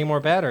getting any more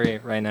battery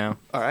right now.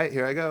 All right,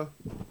 here I go.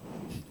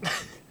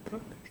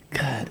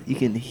 God, you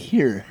can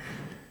hear.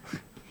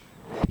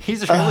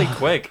 He's really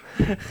quick.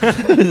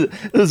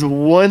 It was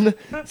one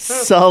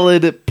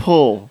solid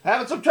pull.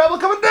 Having some trouble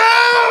coming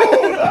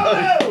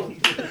down!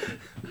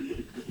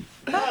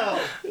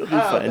 It'll be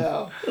fine.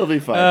 No. It'll be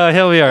fine.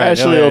 He'll be all right.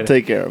 Ashley will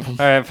take care of him.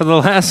 All right, for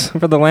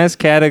the last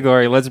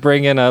category, let's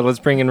bring in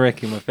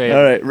Ricky, my favorite.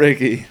 All right,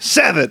 Ricky.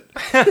 7.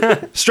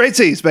 Straight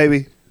C's,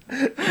 baby.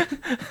 I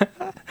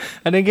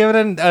didn't give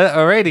it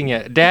a rating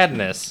yet.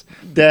 Dadness.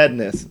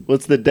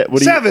 What's the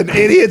 7,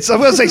 idiots. I'm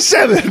gonna say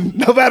 7,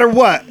 no matter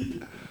what.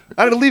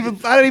 I didn't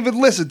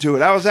even listen to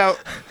it. I was out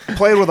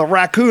playing with a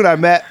raccoon I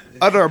met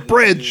under a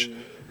bridge.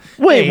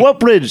 Wait, what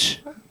bridge?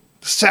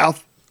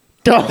 South.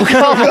 Oh,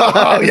 come on.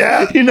 Oh,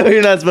 yeah. You know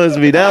you're not supposed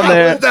to be down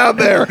there. I was down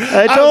there.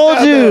 I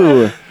told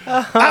you.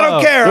 I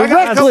don't care. We're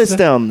reckless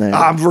down there.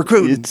 I'm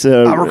recruiting. It's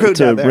a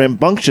down there.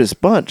 rambunctious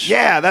bunch.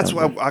 Yeah, that's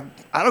what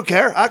I don't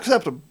care. I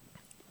accept them.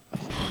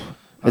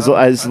 As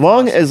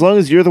long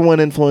as you're the one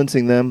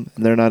influencing them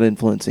and they're not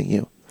influencing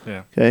you.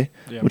 Yeah. Okay?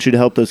 Yeah. I want you to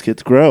help those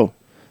kids grow.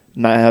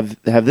 Not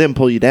have them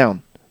pull you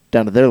down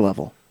to their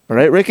level. All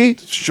right, Ricky?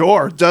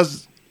 Sure.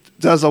 Does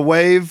a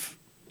wave?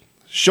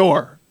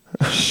 Sure.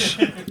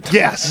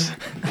 Yes.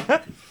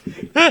 I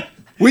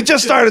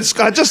just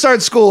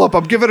started school up.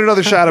 I'm giving it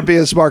another shot at being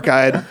a smart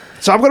guide.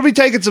 So I'm going to be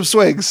taking some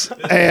swings,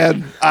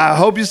 and I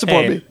hope you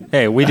support me.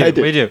 Hey, we do.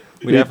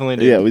 We definitely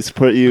do. Yeah, we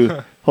support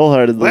you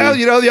wholeheartedly. Well,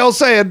 you know the old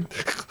saying.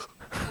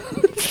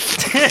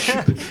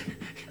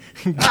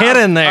 Get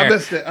in there. I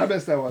missed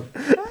that one.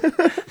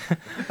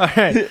 All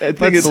right. I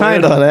think it's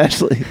land on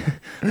Ashley.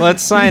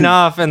 Let's sign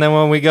off, and then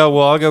when we go,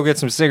 we'll all go get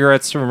some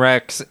cigarettes from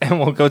Rex, and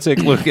we'll go take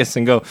Lucas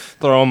and go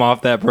throw him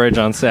off that bridge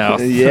on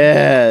South.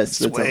 Yes.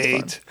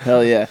 Sweet.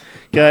 Hell yeah.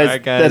 Guys,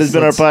 right, guys, that has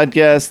been our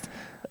podcast.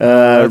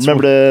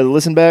 Remember to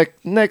listen back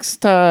next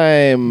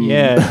time.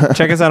 Yeah.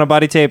 Check us out on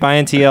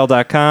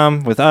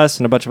bodytapeintl.com with us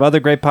and a bunch of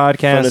other great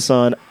podcasts. Find us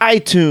on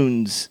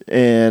iTunes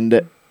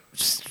and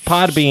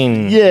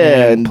Podbean.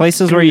 Yeah. And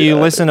places where you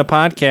listen to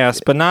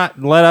podcasts, but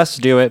not let us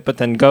do it, but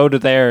then go to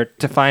there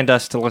to find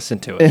us to listen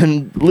to it.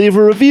 And leave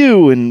a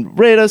review and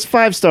rate us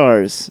 5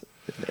 stars.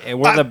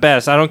 We're the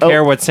best. I don't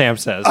care what Sam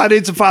says. I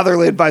need some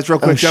fatherly advice real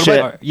quick,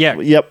 gentlemen. Yeah.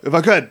 Yep. If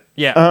I could.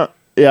 Yeah.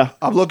 Yeah.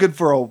 I'm looking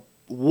for a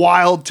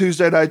wild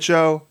Tuesday night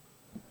show.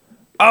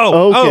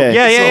 Okay.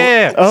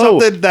 Yeah.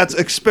 Something that's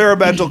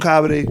experimental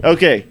comedy.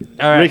 Okay.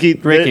 All right.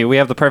 Ricky, we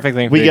have the perfect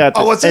thing for we you. got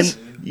this. what's this?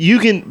 And you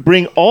can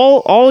bring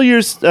all your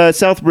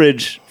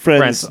Southbridge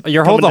friends.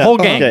 The whole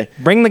gang. Okay.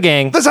 Bring the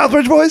gang. The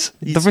Southbridge Boys?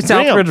 The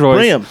Southbridge Boys.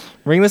 Bring them.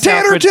 Bring the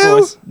Tanner Southbridge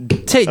too?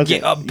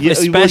 Boys.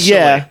 Especially.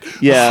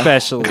 Yeah.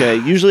 Especially. Okay.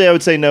 Usually I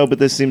would say no, but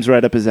this seems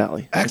right up his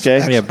alley.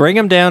 Okay. Yeah, bring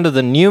them down to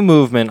the new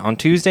movement on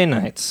Tuesday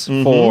nights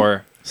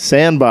for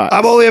Sandbox.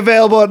 I'm only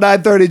available at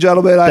 9:30,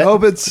 gentlemen. I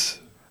hope it's...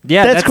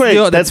 Yeah, that's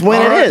great. That's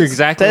when it is.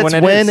 Exactly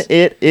that's when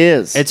it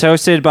is. It's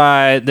hosted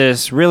by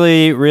this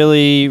really,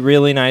 really,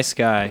 really nice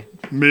guy.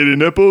 Meaty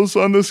nipples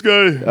on this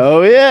guy.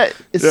 Oh yeah,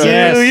 Yes, you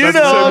that's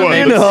the same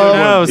one.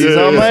 know, That's the same one. He's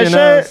Yeah, on yeah, my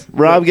yeah. shirt.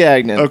 Rob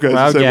Gagnon. Okay.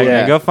 Rob same one. Gagnon.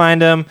 Yeah. Go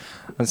find him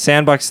on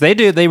Sandbox.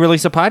 They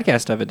release a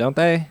podcast of it, don't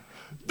they?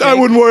 I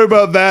wouldn't worry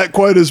about that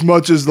quite as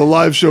much as the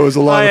live show is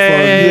a lot of fun.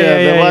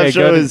 The live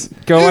show is.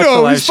 Go watch the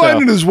live he's show.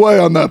 finding his way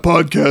on that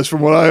podcast,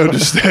 from what I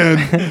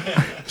understand.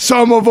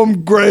 Some of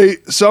them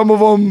great. Some of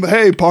them,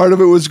 hey, part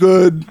of it was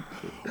good.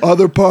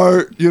 Other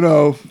part, we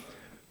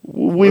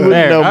wouldn't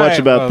know much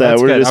about that.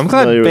 We're just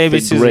familiar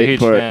with the great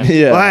part.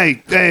 Yeah.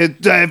 Hey,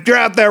 if you're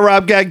out there,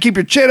 Rob Gagnon, keep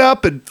your chin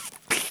up and.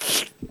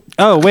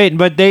 Oh wait,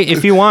 but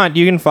if you want,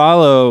 you can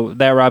follow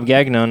that Rob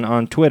Gagnon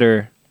on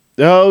Twitter.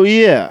 Oh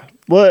yeah,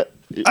 what?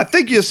 I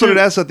think you just put an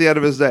S at the end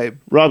of his name.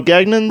 Rob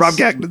Gagnon's? Rob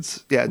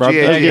Gagnon's. Yeah,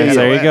 G-A-G-N-O-N.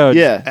 There you go.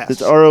 Yeah, S.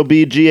 it's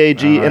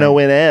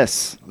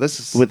ROBGAGNONS. This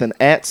is with an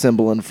 @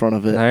 symbol in front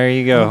of it. There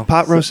you go.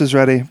 Pot roast is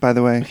ready, by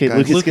the way. Okay,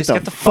 Lucas,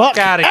 get the fuck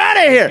out of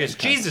here.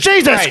 Jesus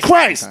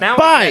Christ. Now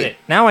Bye.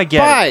 Now I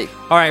get it.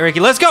 All right, Ricky,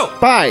 let's go.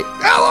 Bye.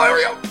 Hello, here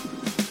we go.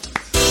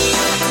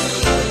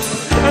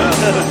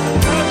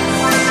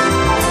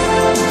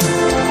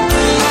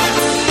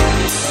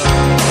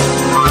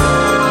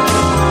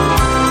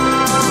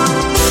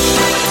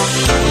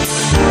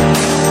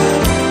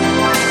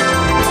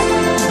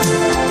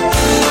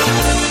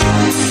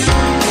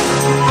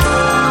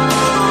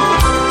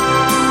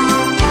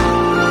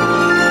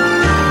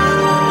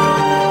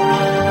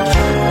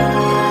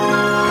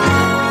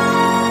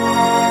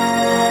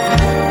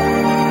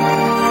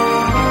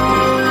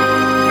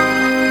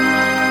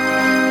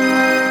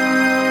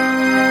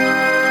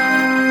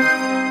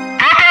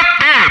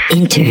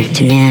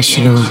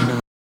 International.